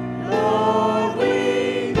 Lord,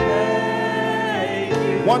 we thank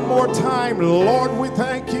you. One more time, Lord, we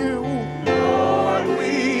thank you. Lord,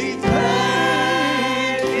 we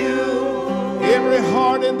thank you. Every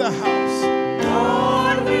heart in the house.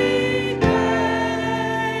 Lord, we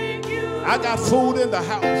thank you. I got food in the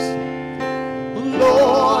house.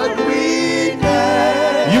 Lord, we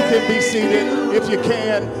thank you. You can be seated if you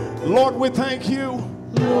can. Lord, we thank you.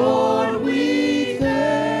 Lord, we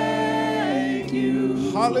thank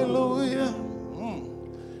you. Hallelujah.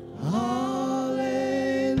 Hallelujah.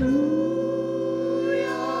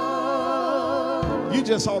 You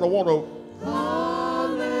just ought to want to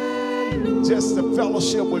just to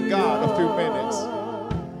fellowship with God a few minutes.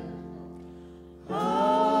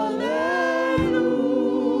 Hallelujah.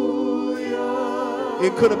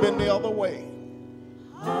 It could have been the other way.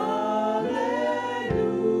 Hallelujah.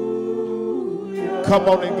 Come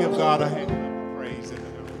on and give God a hand of praise in the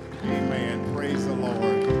house. Amen. Praise the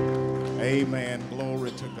Lord. Amen.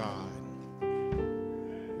 Glory to God.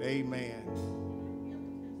 Amen.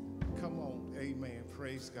 Come on. Amen.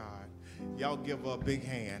 Praise God. Y'all give a big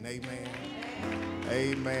hand. Amen.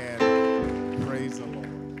 Amen. Praise the Lord.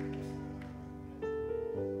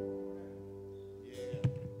 Yeah.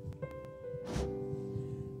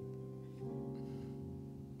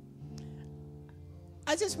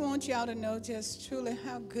 I just want y'all to know just truly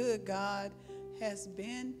how good God has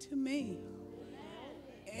been to me.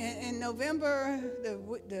 In November,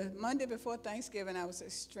 the Monday before Thanksgiving, I was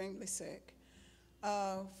extremely sick.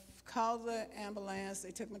 Called the ambulance.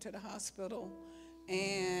 They took me to the hospital.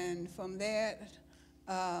 And from that,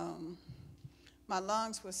 my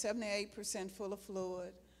lungs were 78% full of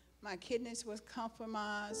fluid. My kidneys was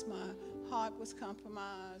compromised. My heart was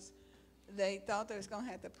compromised. They thought they was going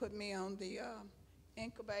to have to put me on the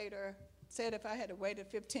incubator. Said if I had to wait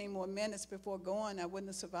 15 more minutes before going, I wouldn't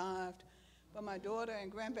have survived. But my daughter and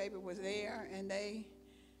grandbaby was there, and they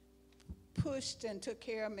pushed and took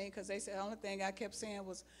care of me because they said the only thing I kept saying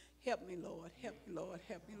was, help me, Lord, help me, Lord,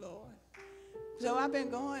 help me, Lord. So I've been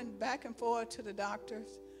going back and forth to the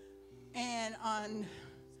doctors. And on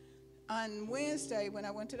Wednesday, when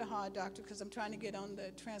I went to the heart doctor, because I'm trying to get on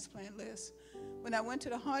the transplant list, when I went to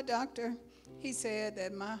the heart doctor, he said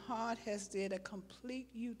that my heart has did a complete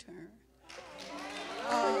U-turn.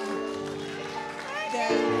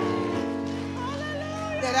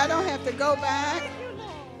 That I don't have to go back.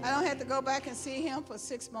 I don't have to go back and see him for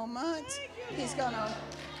 6 more months. He's going to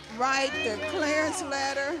write the clearance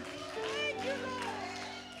letter.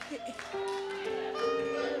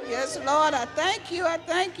 Yes, Lord, I thank you. I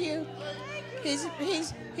thank you.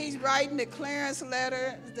 He's writing the clearance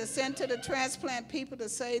letter to send to the transplant people to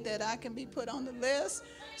say that I can be put on the list.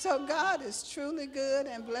 So God is truly good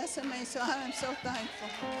and blessing me. So I am so thankful.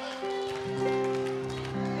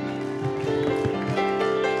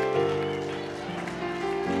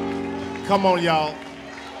 Come on, y'all.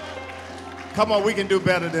 Come on, we can do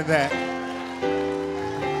better than that.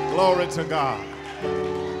 Glory to God.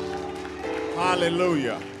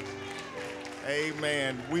 Hallelujah.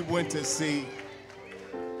 Amen. We went to see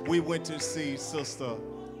Sister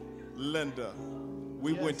Linda.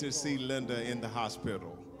 We went to see Linda in the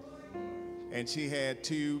hospital. And she had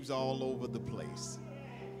tubes all over the place.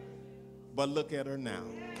 But look at her now.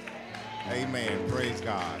 Amen. Praise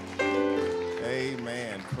God.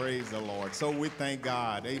 Amen. Praise the Lord. So we thank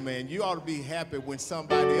God. Amen. You ought to be happy when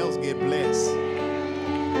somebody else get blessed.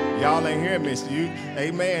 Y'all ain't hearing me.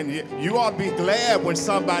 Amen. You ought to be glad when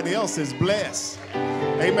somebody else is blessed.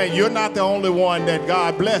 Amen. You're not the only one that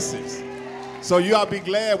God blesses. So you ought to be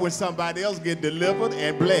glad when somebody else get delivered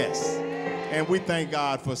and blessed. And we thank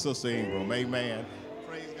God for Sister Ingram. Amen.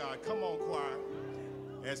 Praise God. Come on, choir,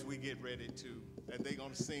 as we get ready to. And they're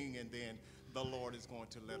going to sing, and then the Lord is going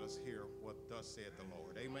to let us hear what thus said the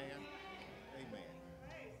Lord. Amen. Amen.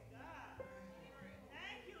 Praise God.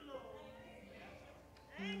 Thank you, Lord.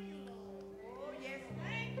 Thank you, Lord. Oh, yes.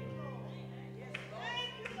 Thank you, Lord. Yes,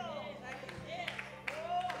 thank you, Lord. Thank you. Yes.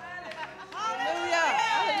 Oh, hallelujah.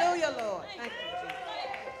 Hallelujah, Lord. Thank you, Jesus.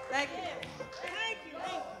 Thank you. Thank you,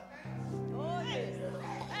 Lord. Oh, yes.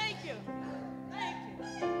 Thank you. Thank you.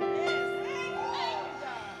 Yes. Thank you,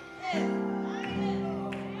 God.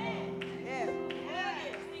 Yes.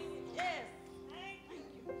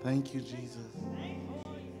 Thank you, Jesus.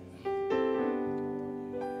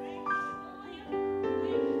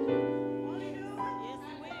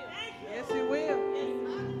 Yes, He will.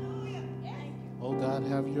 Oh, God,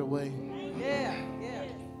 have your way. Yeah, yeah.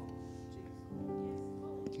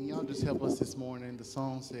 Can y'all just help us this morning? The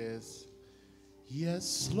song says,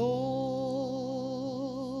 yes, Lord.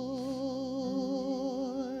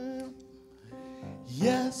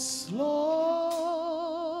 Yes, Lord.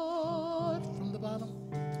 From the bottom.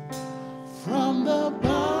 From the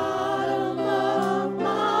bottom of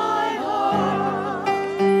my heart,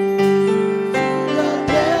 the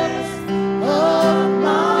depths of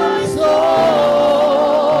my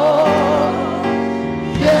soul,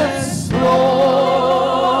 yes,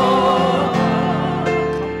 Lord,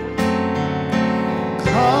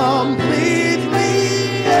 completely,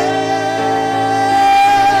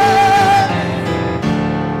 yes,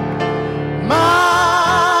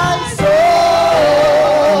 my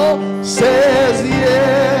soul says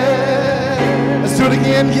yes. Let's do it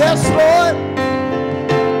again. Yes, Lord.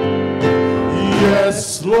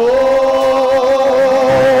 Yes, Lord.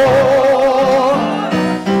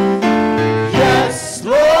 Yes,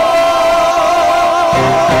 Lord.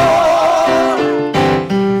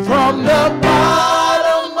 From the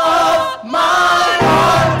bottom of my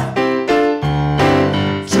heart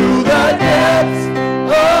to the depths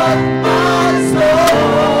of my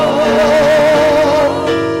soul,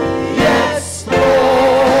 yes, Lord,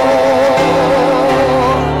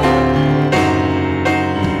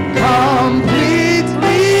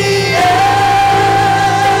 completely,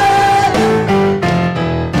 yes,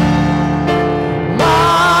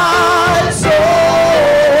 my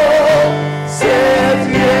soul says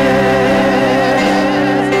yes.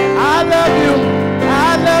 I love you,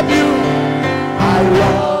 I love you, I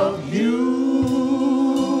love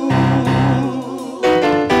you.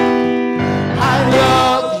 I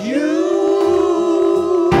love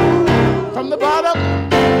you. From the bottom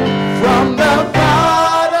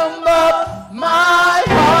of my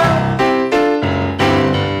heart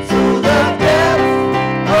to the depth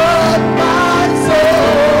of my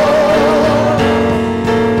soul,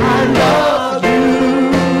 I love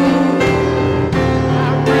you. I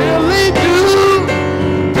really do.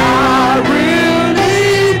 I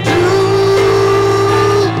really do.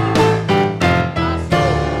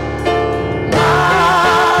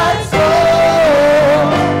 My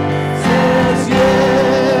soul says yes.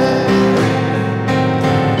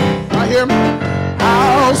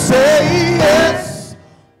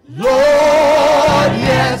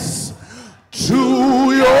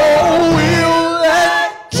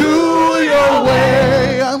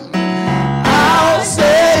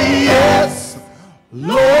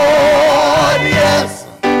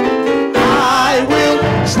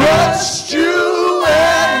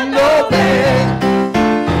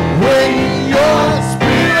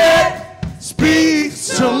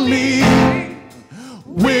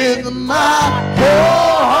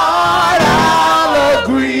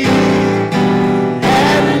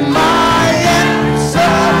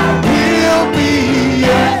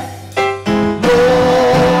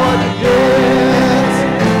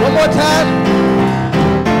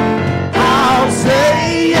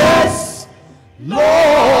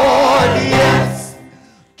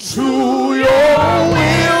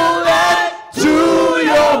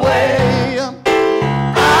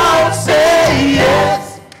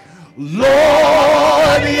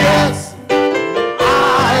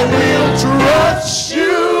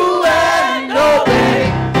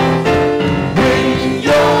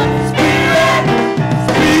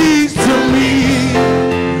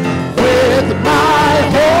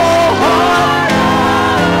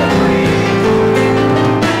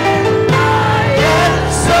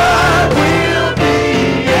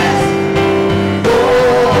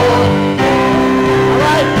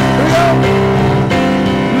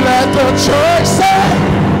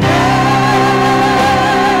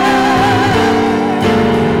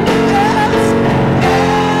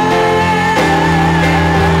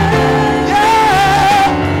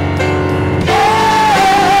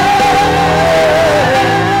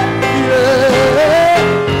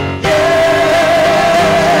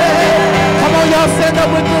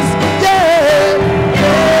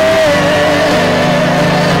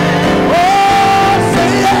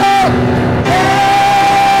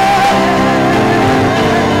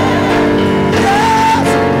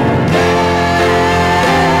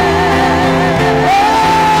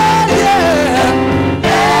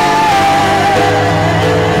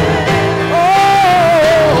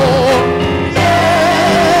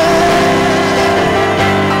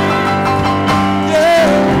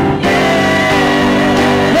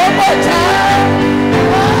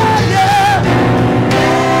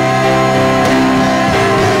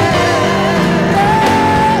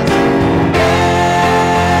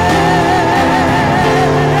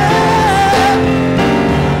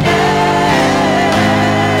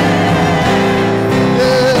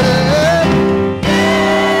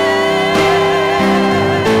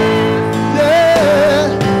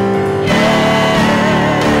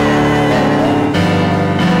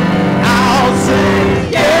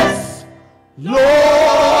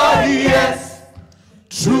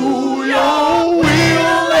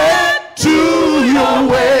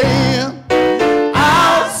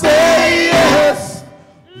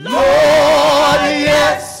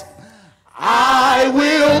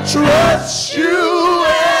 trust you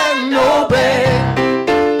and obey.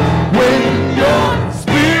 When your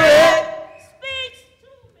spirit Speaks to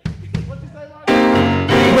me.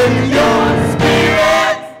 when your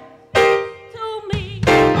spirit To me.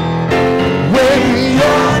 when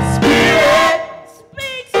your spirit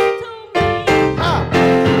Speaks to me.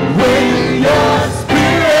 when your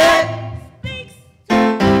spirit Speaks to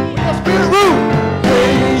me. your spirit root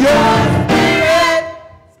when your spirit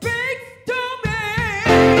Speaks to me.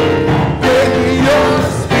 when your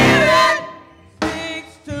spirit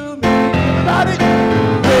Speaks to me. everybody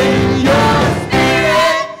when your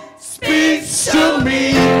spirit speaks to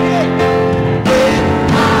me when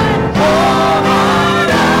my whole heart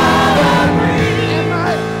I agree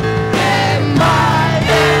and my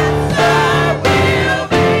answer will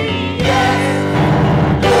be yes.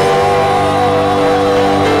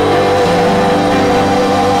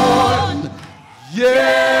 Lord,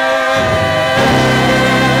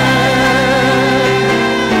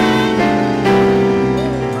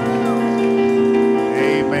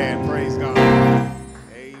 Amen. Praise God.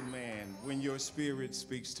 Amen. When your spirit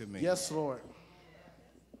speaks to me, yes, Lord.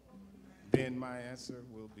 then my answer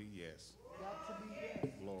will be yes.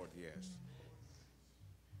 Lord, yes.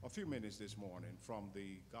 A few minutes this morning from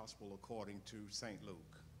the Gospel according to St.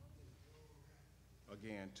 Luke.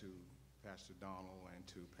 Again to Pastor Donald and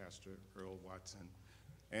to Pastor Earl Watson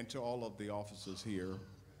and to all of the officers here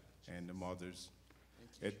and the mothers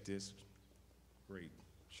at this great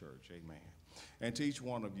church. Amen. And to each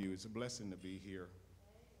one of you, it's a blessing to be here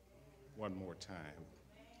one more time.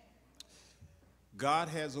 God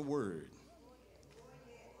has a word.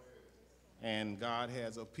 And God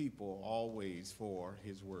has a people always for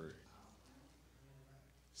his word.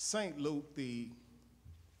 St. Luke, the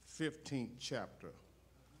 15th chapter,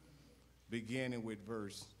 beginning with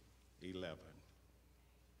verse 11.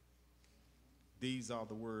 These are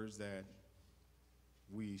the words that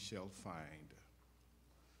we shall find.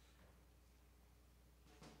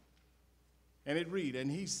 And it read,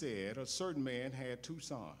 and he said, a certain man had 2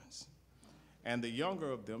 sons. And the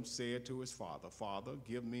younger of them said to his father, Father,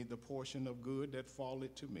 give me the portion of good that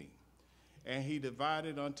falleth to me. And he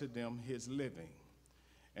divided unto them his living.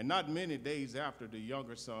 And not many days after, the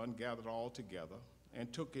younger son gathered all together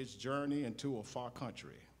and took his journey into a far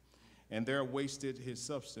country, and there wasted his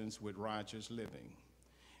substance with riotous living.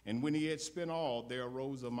 And when he had spent all, there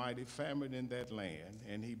arose a mighty famine in that land,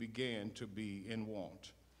 and he began to be in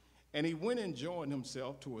want. And he went and joined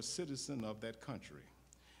himself to a citizen of that country.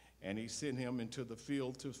 And he sent him into the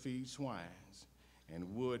field to feed swines, and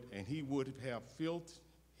he would have filled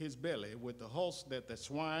his belly with the husk that the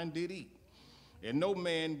swine did eat. And no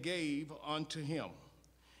man gave unto him.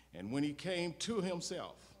 And when he came to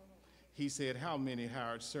himself, he said, how many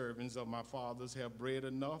hired servants of my father's have bread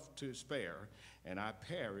enough to spare, and I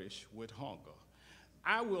perish with hunger?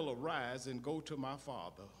 I will arise and go to my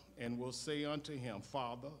father, and will say unto him,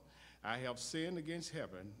 Father, I have sinned against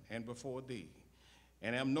heaven and before thee,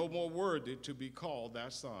 and am no more worthy to be called thy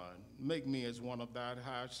son. Make me as one of thy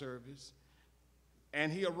hired servants.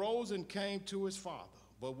 And he arose and came to his father.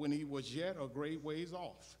 But when he was yet a great ways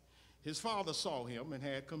off, his father saw him and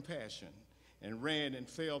had compassion, and ran and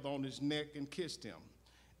fell on his neck and kissed him.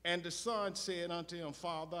 And the son said unto him,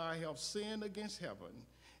 Father, I have sinned against heaven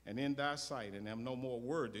and in thy sight, and am no more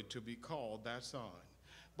worthy to be called thy son.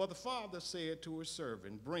 But the father said to his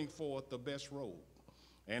servant, bring forth the best robe,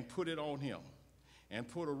 and put it on him, and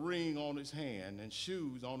put a ring on his hand, and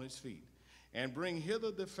shoes on his feet. And bring hither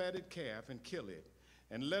the fatted calf, and kill it,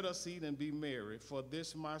 and let us eat and be merry. For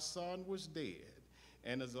this my son was dead,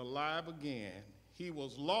 and is alive again. He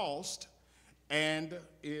was lost, and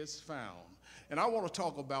is found. And I want to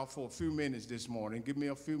talk about for a few minutes this morning. Give me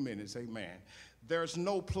a few minutes, amen. There's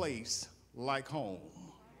no place like home.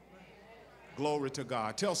 Glory to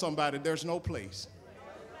God. Tell somebody there's no place.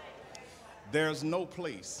 There's no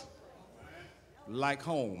place like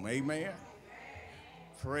home, amen.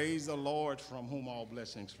 Praise the Lord, from whom all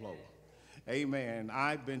blessings flow. Amen.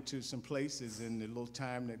 I've been to some places in the little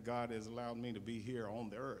time that God has allowed me to be here on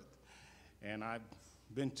the earth. And I've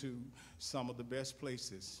been to some of the best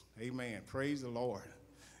places. Amen. Praise the Lord.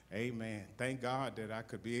 Amen. Thank God that I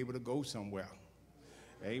could be able to go somewhere.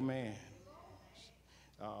 Amen.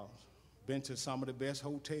 Been to some of the best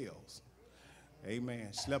hotels.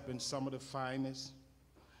 Amen. Slept in some of the finest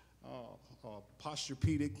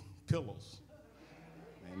Posturepedic pillows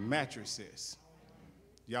and mattresses.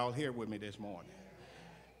 Y'all here with me this morning.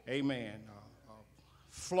 Amen.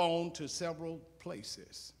 Flown to several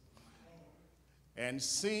places and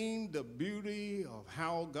seen the beauty of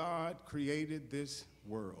how God created this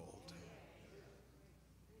world.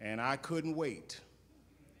 And I couldn't wait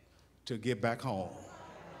to get back home.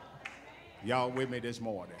 Y'all with me this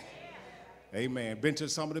morning? Amen. Been to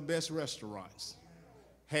some of the best restaurants.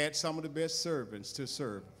 Had some of the best servants to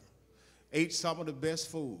serve. Ate some of the best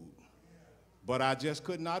food. But I just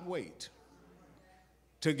could not wait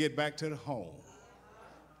to get back to the home.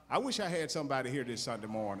 I wish I had somebody here this Sunday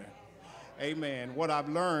morning. Amen. What I've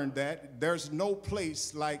learned that there's no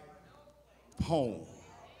place like home.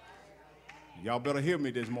 Y'all better hear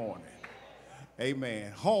me this morning.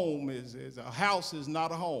 Amen. Home is a house is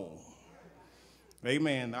not a home.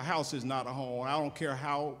 Amen. A house is not a home. I don't care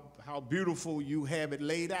how beautiful you have it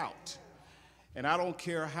laid out. And I don't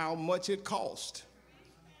care how much it costs.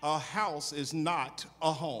 A house is not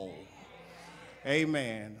a home.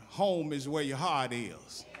 Amen. Home is where your heart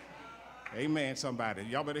is. Amen, somebody.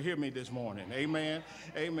 Y'all better hear me this morning. Amen.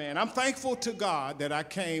 Amen. I'm thankful to God that I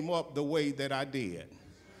came up the way that I did.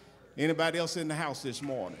 Anybody else in the house this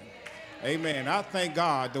morning? Amen. I thank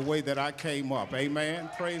God the way that I came up. Amen.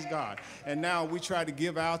 Praise God. And now we try to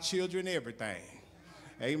give our children everything.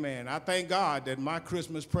 Amen. I thank God that my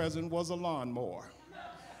Christmas present was a lawnmower,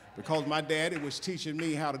 because my daddy was teaching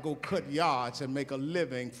me how to go cut yards and make a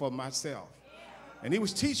living for myself. And he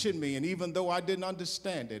was teaching me, and even though I didn't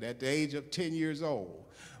understand it at the age of 10 years old,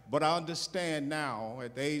 but I understand now,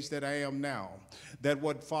 at the age that I am now, that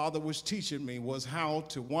what Father was teaching me was how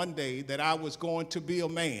to one day that I was going to be a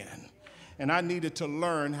man, and I needed to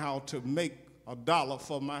learn how to make a dollar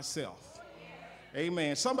for myself.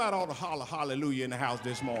 Amen. Somebody ought to holler hallelujah in the house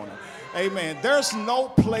this morning. Amen. There's no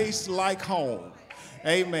place like home.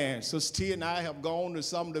 Amen. Sister T and I have gone to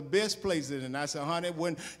some of the best places, and I said, honey,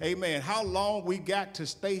 amen, how long we got to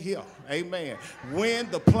stay here? Amen.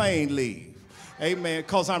 When the plane leave. Amen.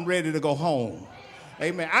 Because I'm ready to go home.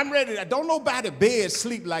 Amen. I'm ready. Don't nobody bed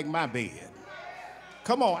sleep like my bed.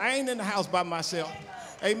 Come on. I ain't in the house by myself.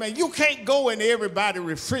 Amen. You can't go in everybody's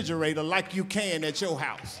refrigerator like you can at your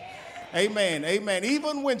house. Amen, amen.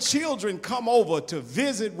 Even when children come over to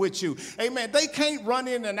visit with you, amen, they can't run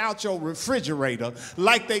in and out your refrigerator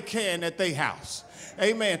like they can at their house.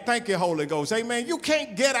 Amen. Thank you, Holy Ghost. Amen. You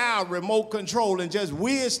can't get our remote control and just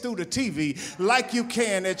whiz through the TV like you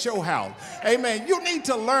can at your house. Amen. You need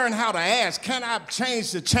to learn how to ask, can I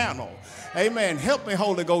change the channel? Amen. Help me,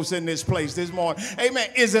 Holy Ghost, in this place this morning. Amen.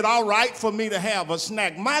 Is it all right for me to have a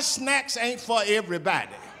snack? My snacks ain't for everybody.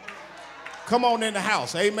 Come on in the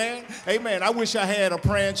house. Amen. Amen. I wish I had a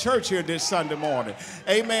praying church here this Sunday morning.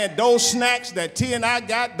 Amen. Those snacks that T and I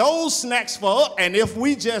got, those snacks for us. And if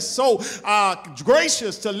we just so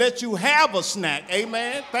gracious to let you have a snack.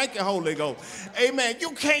 Amen. Thank you, Holy Ghost. Amen.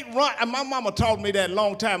 You can't run. And my mama taught me that a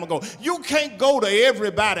long time ago. You can't go to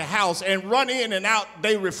everybody's house and run in and out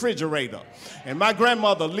their refrigerator. And my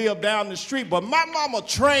grandmother lived down the street, but my mama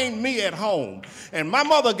trained me at home. And my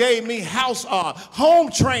mother gave me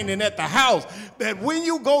home training at the house, that when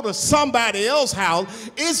you go to somebody else's house,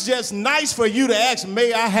 it's just nice for you to ask,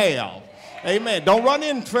 may I have? Amen. Don't run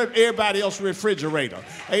in for everybody else's refrigerator.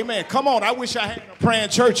 Amen. Come on. I wish I had a praying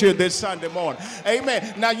church here this Sunday morning.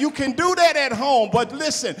 Amen. Now, you can do that at home, but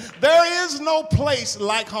listen, there is no place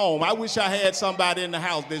like home. I wish I had somebody in the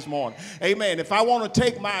house this morning. Amen. If I want to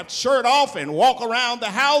take my shirt off and walk around the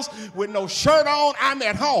house with no shirt on, I'm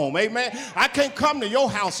at home. Amen. I can't come to your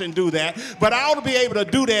house and do that, but I ought to be able to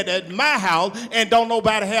do that at my house and don't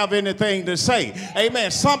nobody have anything to say. Amen.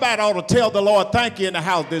 Somebody ought to tell the Lord thank you in the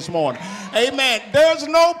house this morning. Amen. There's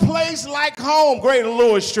no place like home, Greater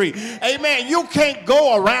Lewis Street. Amen. You can't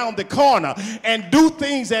go around the corner and do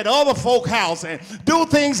things at other folk house and do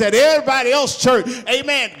things at everybody else church.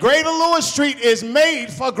 Amen. Greater Lewis Street is made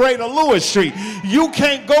for Greater Lewis Street. You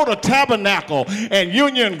can't go to Tabernacle and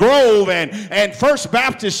Union Grove and First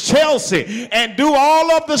Baptist Chelsea and do all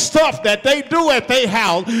of the stuff that they do at their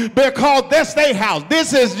house, because that's their house.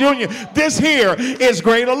 This is Union. This here is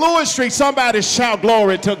Greater Lewis Street. Somebody shout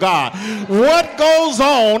glory to God. What goes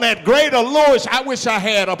on at Greater Lewis? I wish I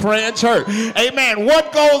had a praying church. Amen.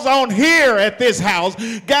 What goes on here at this house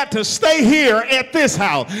got to stay here at this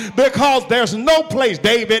house, because there's no place,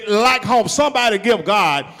 David, like home. Somebody give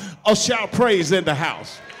God a shout praise in the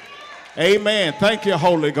house. Amen. Thank you,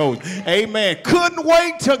 Holy Ghost. Amen. Couldn't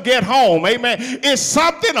wait to get home. Amen. It's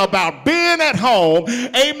something about being at home.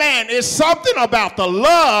 Amen. It's something about the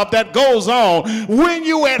love that goes on when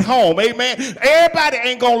you at home. Amen. Everybody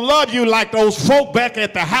ain't going to love you like those folk back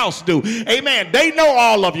at the house do. Amen. They know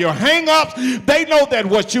all of your hang-ups. They know that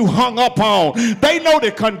what you hung up on. They know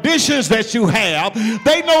the conditions that you have.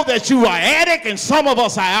 They know that you are addict and some of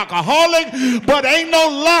us are alcoholic, but ain't no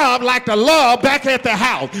love like the love back at the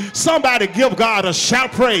house. Some somebody give God a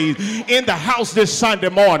shout praise in the house this Sunday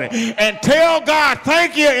morning and tell God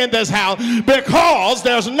thank you in this house, because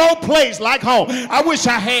there's no place like home. I wish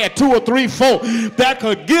I had 2 or 3 folk that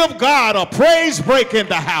could give God a praise break in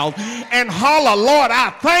the house and holler, Lord, I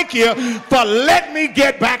thank you for letting me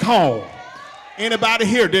get back home. Anybody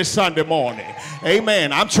here this Sunday morning?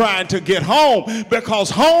 Amen. I'm trying to get home because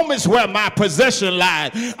home is where my possession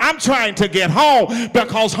lies. I'm trying to get home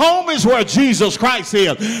because home is where Jesus Christ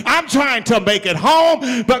is. I'm trying to make it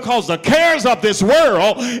home because the cares of this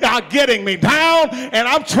world are getting me down, and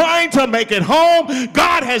I'm trying to make it home.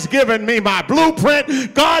 God has given me my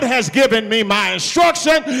blueprint. God has given me my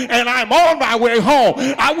instruction, and I'm on my way home.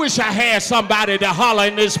 I wish I had somebody to holler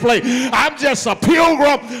in this place. I'm just a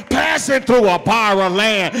pilgrim passing through a borrowed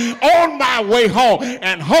land on my way home,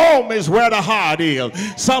 and home is where the heart is.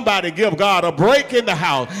 Somebody give God a break in the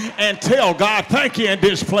house and tell God thank you in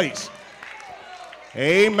this place.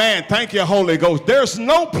 Amen. Thank you, Holy Ghost. There's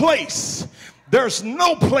no place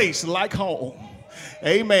like home.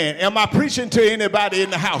 Amen. Am I preaching to anybody in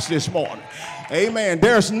the house this morning? Amen.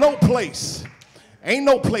 There's no place, ain't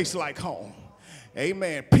no place like home.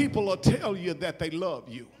 Amen. People will tell you that they love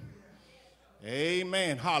you.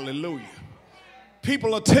 Amen. Hallelujah.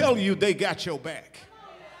 People will tell you they got your back.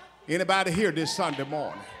 Anybody here this Sunday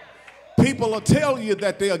morning? People will tell you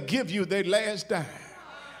that they'll give you their last dime.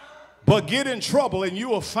 But get in trouble and you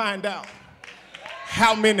will find out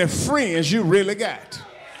how many friends you really got.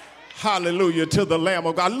 Hallelujah to the Lamb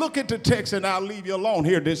of God. Look at the text and I'll leave you alone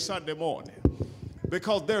here this Sunday morning.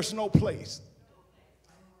 Because there's no place.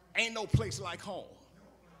 Ain't no place like home.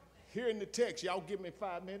 Here in the text, y'all give me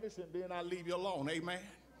 5 minutes and then I'll leave you alone. Amen.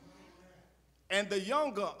 And the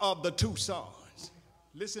younger of the 2 sons,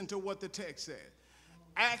 listen to what the text said,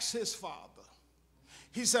 asked his father.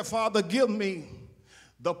 He said, Father, give me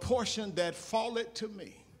the portion that falleth to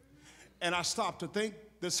me. And I stopped to think,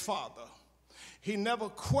 this father, he never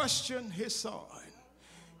questioned his son.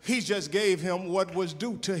 He just gave him what was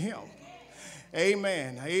due to him.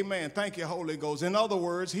 Amen. Amen. Thank you, Holy Ghost. In other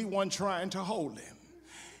words, he wasn't trying to hold him.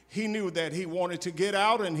 He knew that he wanted to get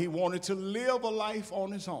out and he wanted to live a life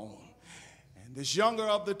on his own. This younger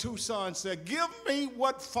of the 2 sons said, give me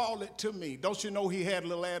what falleth to me. Don't you know he had a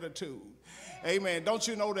little attitude? Amen. Don't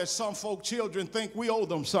you know that some folk children think we owe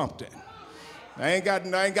them something? I ain't got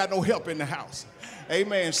no help in the house.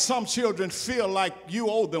 Amen. Some children feel like you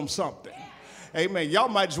owe them something. Amen. Y'all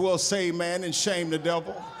might as well say amen and shame the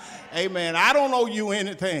devil. Amen. I don't owe you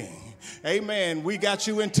anything. Amen. We got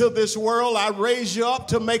you into this world. I raised you up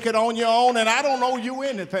to make it on your own, and I don't owe you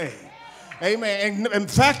anything. Amen. And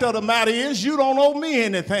the fact of the matter is, you don't owe me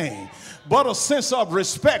anything but a sense of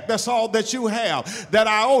respect. That's all that you have that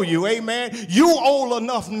I owe you. Amen. You owe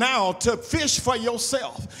enough now to fish for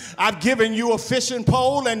yourself. I've given you a fishing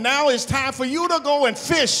pole, and now it's time for you to go and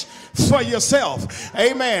fish for yourself.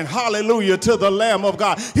 Amen. Hallelujah to the Lamb of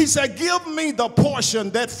God. He said, give me the portion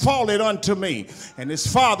that falleth unto me. And his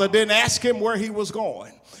father didn't ask him where he was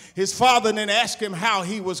going. His father didn't ask him how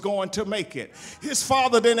he was going to make it. His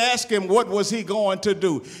father didn't ask him what was he going to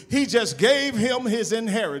do. He just gave him his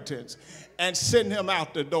inheritance and sent him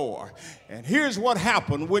out the door. And here's what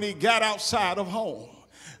happened when he got outside of home.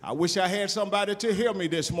 I wish I had somebody to hear me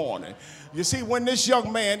this morning. You see, when this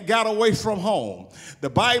young man got away from home, the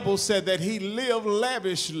Bible said that he lived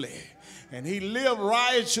lavishly and he lived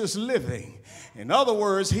righteous living. In other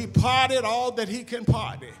words, he partied all that he can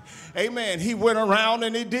party. Amen. He went around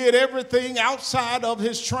and he did everything outside of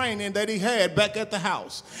his training that he had back at the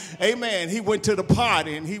house. Amen. He went to the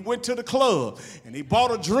party and he went to the club and he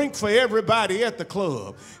bought a drink for everybody at the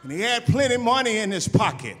club. And he had plenty of money in his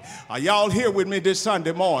pocket. Are y'all here with me this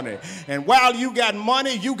Sunday morning? And while you got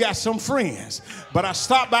money, you got some friends. But I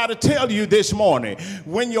stopped by to tell you this morning,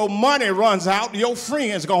 when your money runs out, your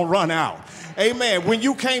friends gonna run out. Amen. When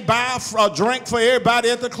you can't buy a drink for everybody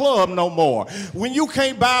at the club no more. When you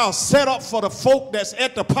can't buy a setup for the folk that's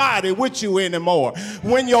at the party with you anymore.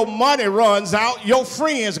 When your money runs out, your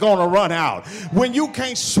friends gonna run out. When you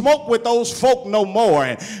can't smoke with those folk no more.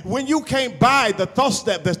 And when you can't buy the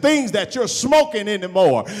things that you're smoking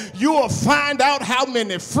anymore, you will find out how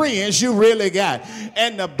many friends you really got.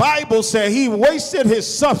 And the Bible said he wasted his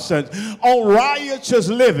substance on riotous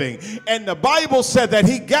living. And the Bible said that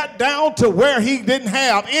he got down to where he didn't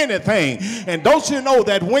have anything. And don't you know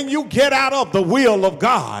that when you get out of the will of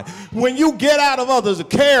God, when you get out of others'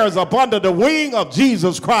 cares up under the wing of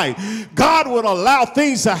Jesus Christ, God will allow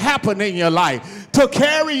things to happen in your life to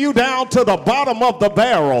carry you down to the bottom of the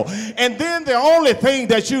barrel. And then the only thing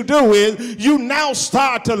that you do is you now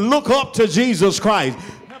start to look up to Jesus Christ.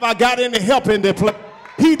 Have I got any help in the place?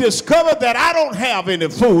 he discovered that I don't have any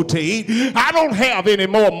food to eat. I don't have any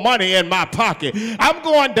more money in my pocket. I'm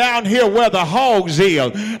going down here where the hogs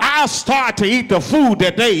is. I'll start to eat the food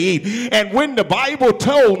that they eat. And when the Bible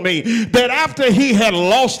told me that after he had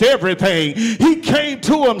lost everything, he came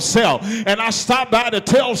to himself. And I stopped by to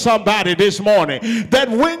tell somebody this morning that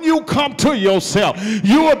when you come to yourself,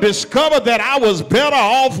 you will discover that I was better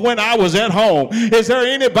off when I was at home. Is there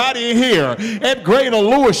anybody here at Greater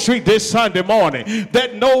Lewis Street this Sunday morning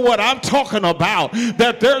that know what I'm talking about?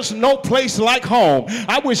 That there's no place like home.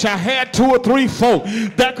 I wish I had 2 or 3 folk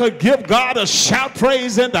that could give God a shout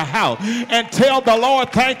praise in the house and tell the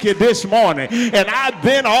Lord thank you this morning. And I've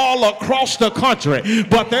been all across the country,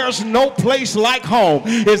 but there's no place like home.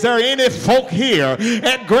 Is there any folk here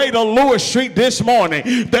at Greater Lewis Street this morning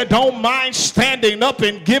that don't mind standing up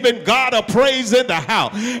and giving God a praise in the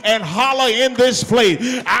house and holler in this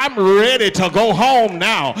place? I'm ready to go home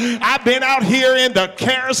now. I've been out here in the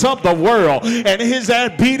cares of the world and his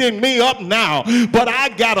that beating me up now, but I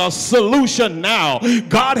got a solution now.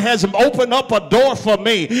 God has opened up a door for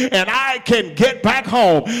me and I can get back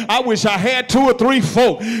home. I wish I had 2 or 3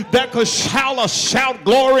 folk that could shout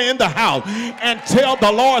glory in the house and tell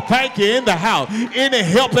the Lord thank you in the house. Any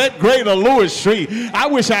help at Greater Lewis Street? I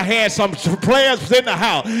wish I had some players in the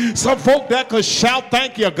house, some folk that could shout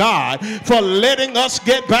thank you God for letting us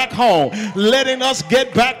get back home, letting us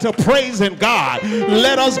get back to praising God,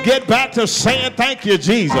 let us get back to saying thank you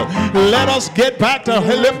Jesus, let us get back to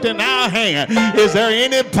lifting our hand. Is there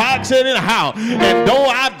any box in the house? And though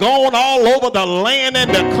I've gone all over the land and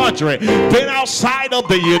the country, been outside of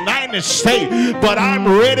the United States, but I'm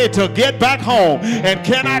ready to get back home. And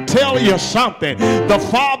can I tell you something? The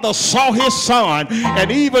Father saw his son,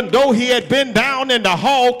 and even though he had been down in the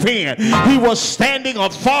hog pen, he was standing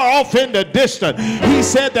afar off in the distance. He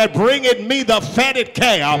said that bring it me the fatted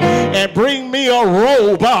calf, and bring me a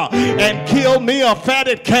robe and kill me a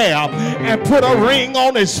fatted calf and put a ring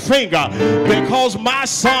on his finger, because my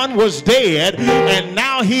son was dead and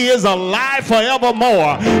now he is alive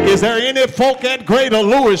forevermore. Is there any folk at Greater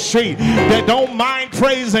Lewis Street that don't mind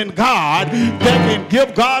praising God, that can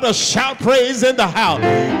give God a shout praise in the house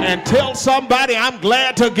and tell somebody I'm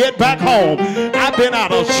glad to get back home? I've been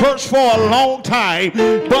out of church for a long time,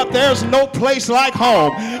 but there's no place like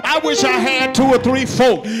home. I wish I had 2 or 3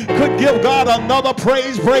 folk could give God another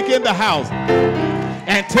praise break in the house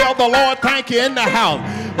and tell the Lord thank you in the house.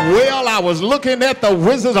 Well, I was looking at the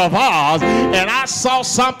Wizard of Oz and I saw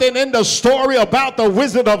something in the story about the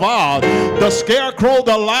Wizard of Oz. The Scarecrow,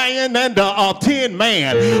 the Lion, and the Tin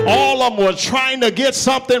Man, all of them were trying to get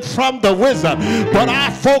something from the wizard, but I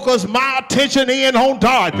focused my attention in on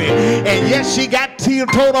Dorothy. And yes, she got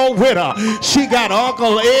Toto with her. She got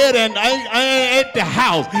Uncle Ed and at the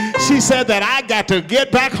house. She said that I got to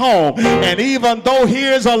get back home. And even though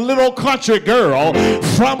here's a little country girl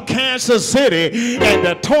from Kansas City and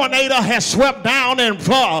the tornado has swept down and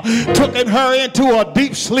taken her into a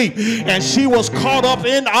deep sleep and she was caught up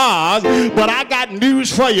in Oz, but I got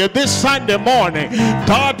news for you this Sunday morning.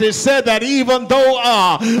 Dorothy said that even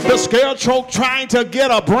though the Scarecrow trying to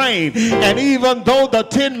get a brain, and even though the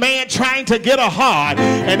Tin Man trying to get a heart,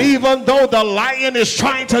 and even though the Lion is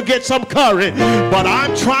trying to get some courage, but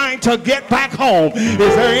I'm trying to get back home. Is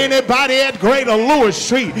there anybody at Greater Lewis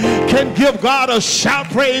Street can give God a shout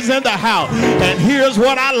praise in the house? And here's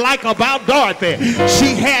what I like about Dorothy.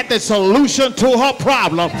 She had the solution to her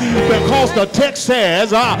problem, because the text says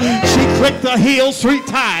she clicked the heels 3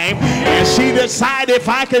 times and she decided if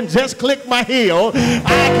I can just click my heel,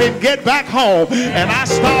 I can get back home. And I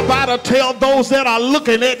stop by to tell those that are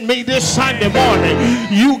looking at me this Sunday morning,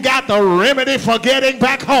 you got the remedy for getting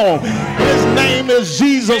back home. His name is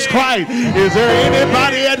Jesus Christ. Is there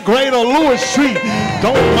anybody at Greater Lewis Street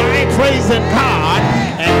don't mind praising God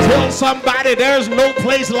and tell somebody there's no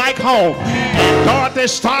place like home? And Dorothy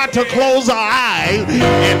start to close her eyes,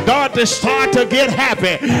 and Dorothy start to get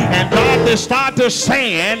happy, and Dorothy start to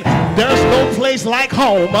saying there's no place like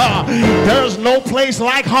home. There's no place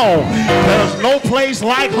like home. There's no place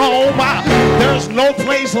like home. There's no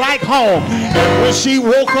place like home. And when she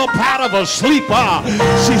woke up out of her sleep,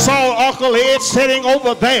 she saw Uncle Ed sitting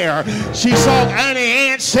over there. She saw Auntie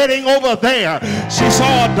Ann sitting over there. She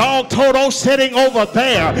saw a dog Toto sitting over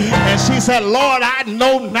there. And she said, Lord, I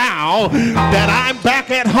know now that I'm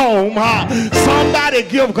back at home. Somebody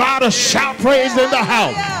give God a shout praise in the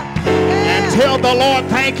house and tell the Lord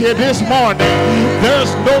thank you this morning.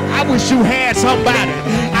 I wish you had somebody.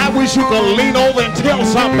 I wish you could lean over and tell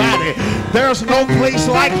somebody there's no place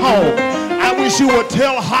like home. I wish you would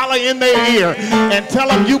holler in their ear and tell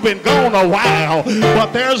them you've been gone a while,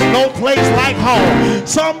 but there's no place like home.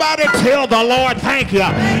 Somebody tell the Lord thank you.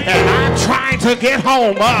 And I'm trying to get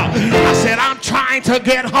home. I said I'm trying to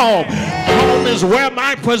get home. Home is where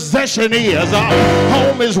my possession is.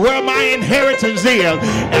 Home is where my inheritance is.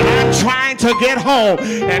 And I'm trying to get home.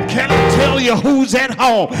 And can I tell you who's at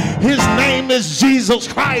home? His name is Jesus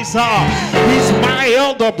Christ. He's my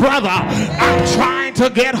elder brother. I'm trying to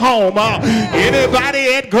get home.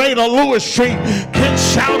 Anybody at Greater Lewis Street can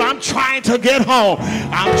shout, I'm trying to get home.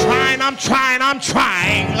 I'm trying. I'm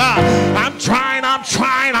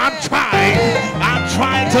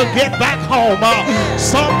trying to get back home.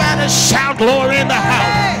 Somebody shout glory in the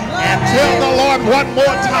house and tell the Lord one more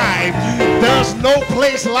time, there's no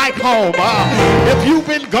place like home. If you've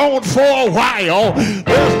been gone for a while,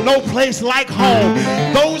 there's no place like home.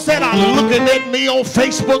 Those that are looking at me on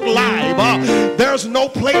Facebook Live, there's no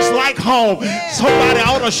place like home. Somebody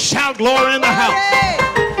ought to shout glory in the house.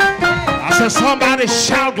 I said somebody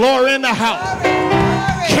shout glory in the house.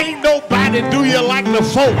 Can't nobody do you like the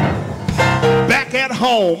folk back at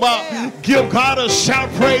home. Give God a shout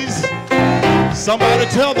praise. Somebody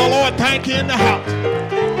tell the Lord thank you in the house.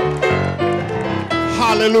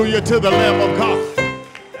 Hallelujah to the Lamb of God.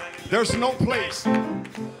 There's no place.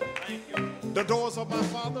 The doors of my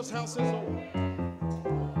Father's house is open.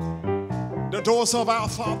 The doors of our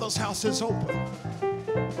Father's house is open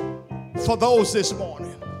for those this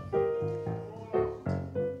morning.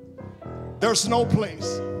 There's no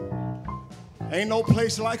place. Ain't no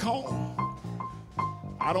place like home.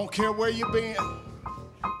 I don't care where you've been.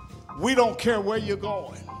 We don't care where you're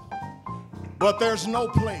going. But there's no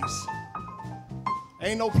place.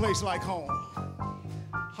 Ain't no place like home.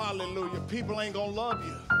 Hallelujah. People ain't gonna love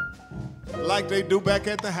you like they do back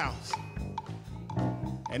at the house.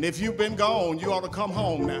 And if you've been gone, you ought to come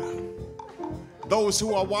home now. Those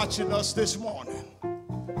who are watching us this morning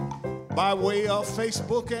by way of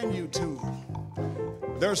Facebook and YouTube,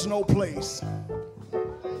 there's no place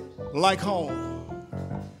like home.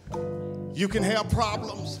 You can have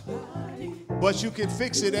problems, but you can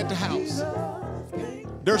fix it at the house.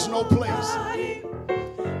 There's no place.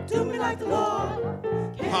 Do me like the Lord.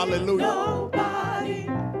 Hallelujah. Nobody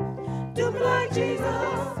do me like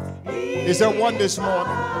Jesus. Is there one this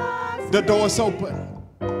morning? The door's open.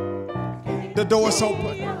 The door's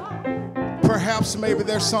open. Perhaps maybe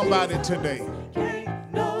there's somebody today.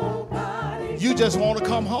 You just want to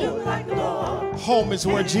come home. Home is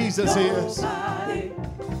where Jesus is.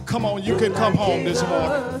 Come on, you can come home this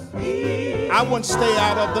morning. I wouldn't stay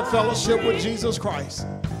out of the fellowship with Jesus Christ.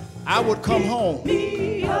 I would come home.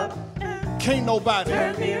 Can't nobody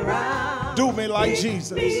do me like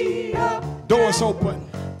Jesus. Doors open.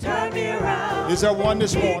 Is there one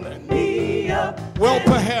this morning? Well,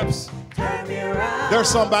 perhaps there's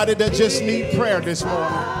somebody that just need prayer this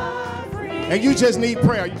morning. And you just need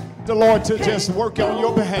prayer. The Lord to just work on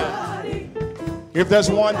your behalf. If there's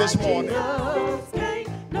one this morning.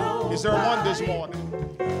 Is there one this morning?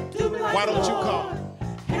 Why don't you come?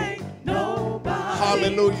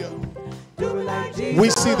 Hallelujah. We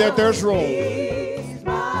see that there's room.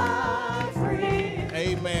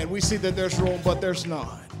 Amen. We see that there's room, but there's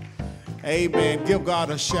none. Amen. Give God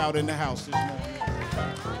a shout in the house this morning.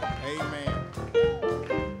 Amen.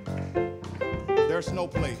 There's no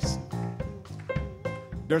place.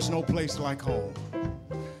 There's no place like home.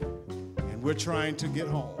 And we're trying to get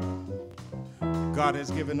home. God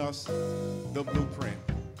has given us the blueprint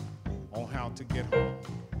on how to get home.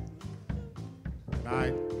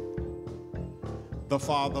 And the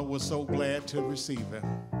Father was so glad to receive him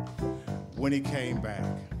when he came back.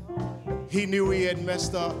 He knew he had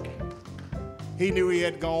messed up. He knew he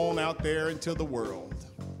had gone out there into the world.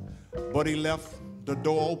 But he left the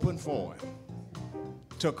door open for him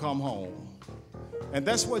to come home. And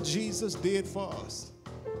that's what Jesus did for us.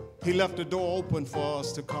 He left the door open for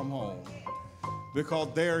us to come home.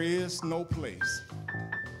 Because there is no place.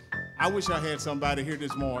 I wish I had somebody here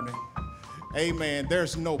this morning. Amen.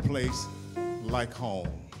 There's no place like home.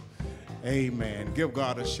 Amen. Give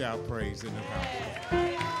God a shout praise in the house.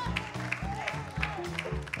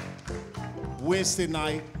 Wednesday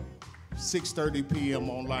night, 6:30 p.m.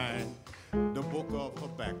 online, the book of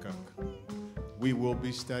Habakkuk. We will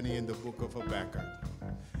be studying the book of Habakkuk.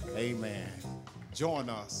 Amen. Join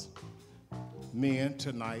us, men,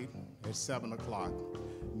 tonight at 7 o'clock.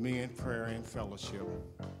 Men, prayer, and fellowship.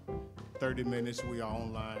 30 minutes, we are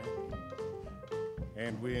online.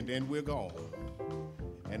 And then we're gone.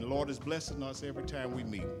 And the Lord is blessing us every time we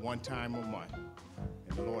meet, one time a month.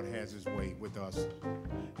 And the Lord has his way with us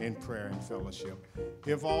in prayer and fellowship.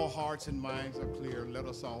 If all hearts and minds are clear, let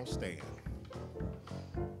us all stand.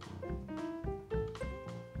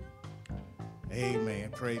 Amen.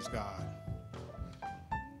 Praise God.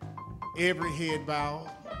 Every head bowed.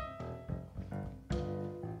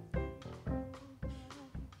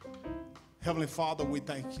 Heavenly Father, we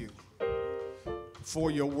thank you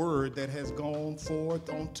for your word that has gone forth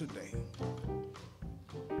on today.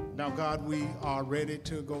 Now, God, we are ready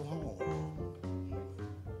to go home.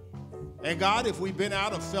 And God, if we've been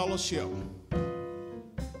out of fellowship,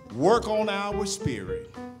 work on our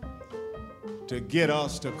spirit to get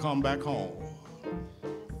us to come back home.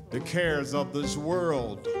 The cares of this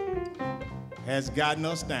world has gotten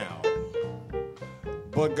us down.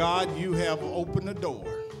 But God, you have opened the door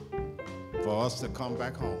for us to come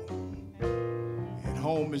back home. And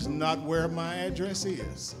home is not where my address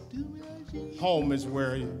is. Home is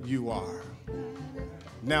where you are.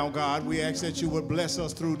 Now, God, we ask that you would bless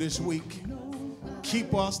us through this week.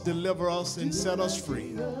 Keep us, deliver us, and set us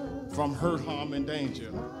free from hurt, harm, and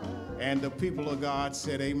danger. And the people of God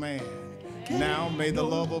said, amen. Now may the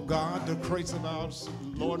love of God, the grace of our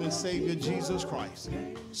Lord and Savior Jesus Christ,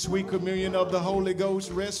 sweet communion of the Holy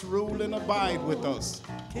Ghost, rest, rule, and abide with us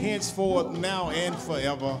henceforth, now, and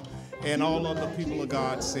forever. And all of the people of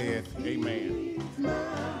God said, amen.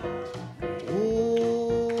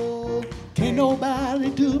 Oh, can't nobody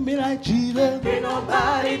do me like Jesus. Can't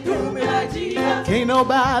nobody do me like Jesus. Can't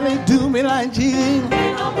nobody do me like Jesus.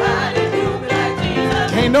 Can't nobody do me like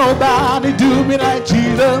Jesus. Can't nobody do me like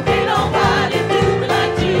Jesus. Can't nobody do me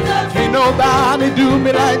like Jesus. Can't nobody do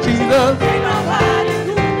me like Jesus. Can't nobody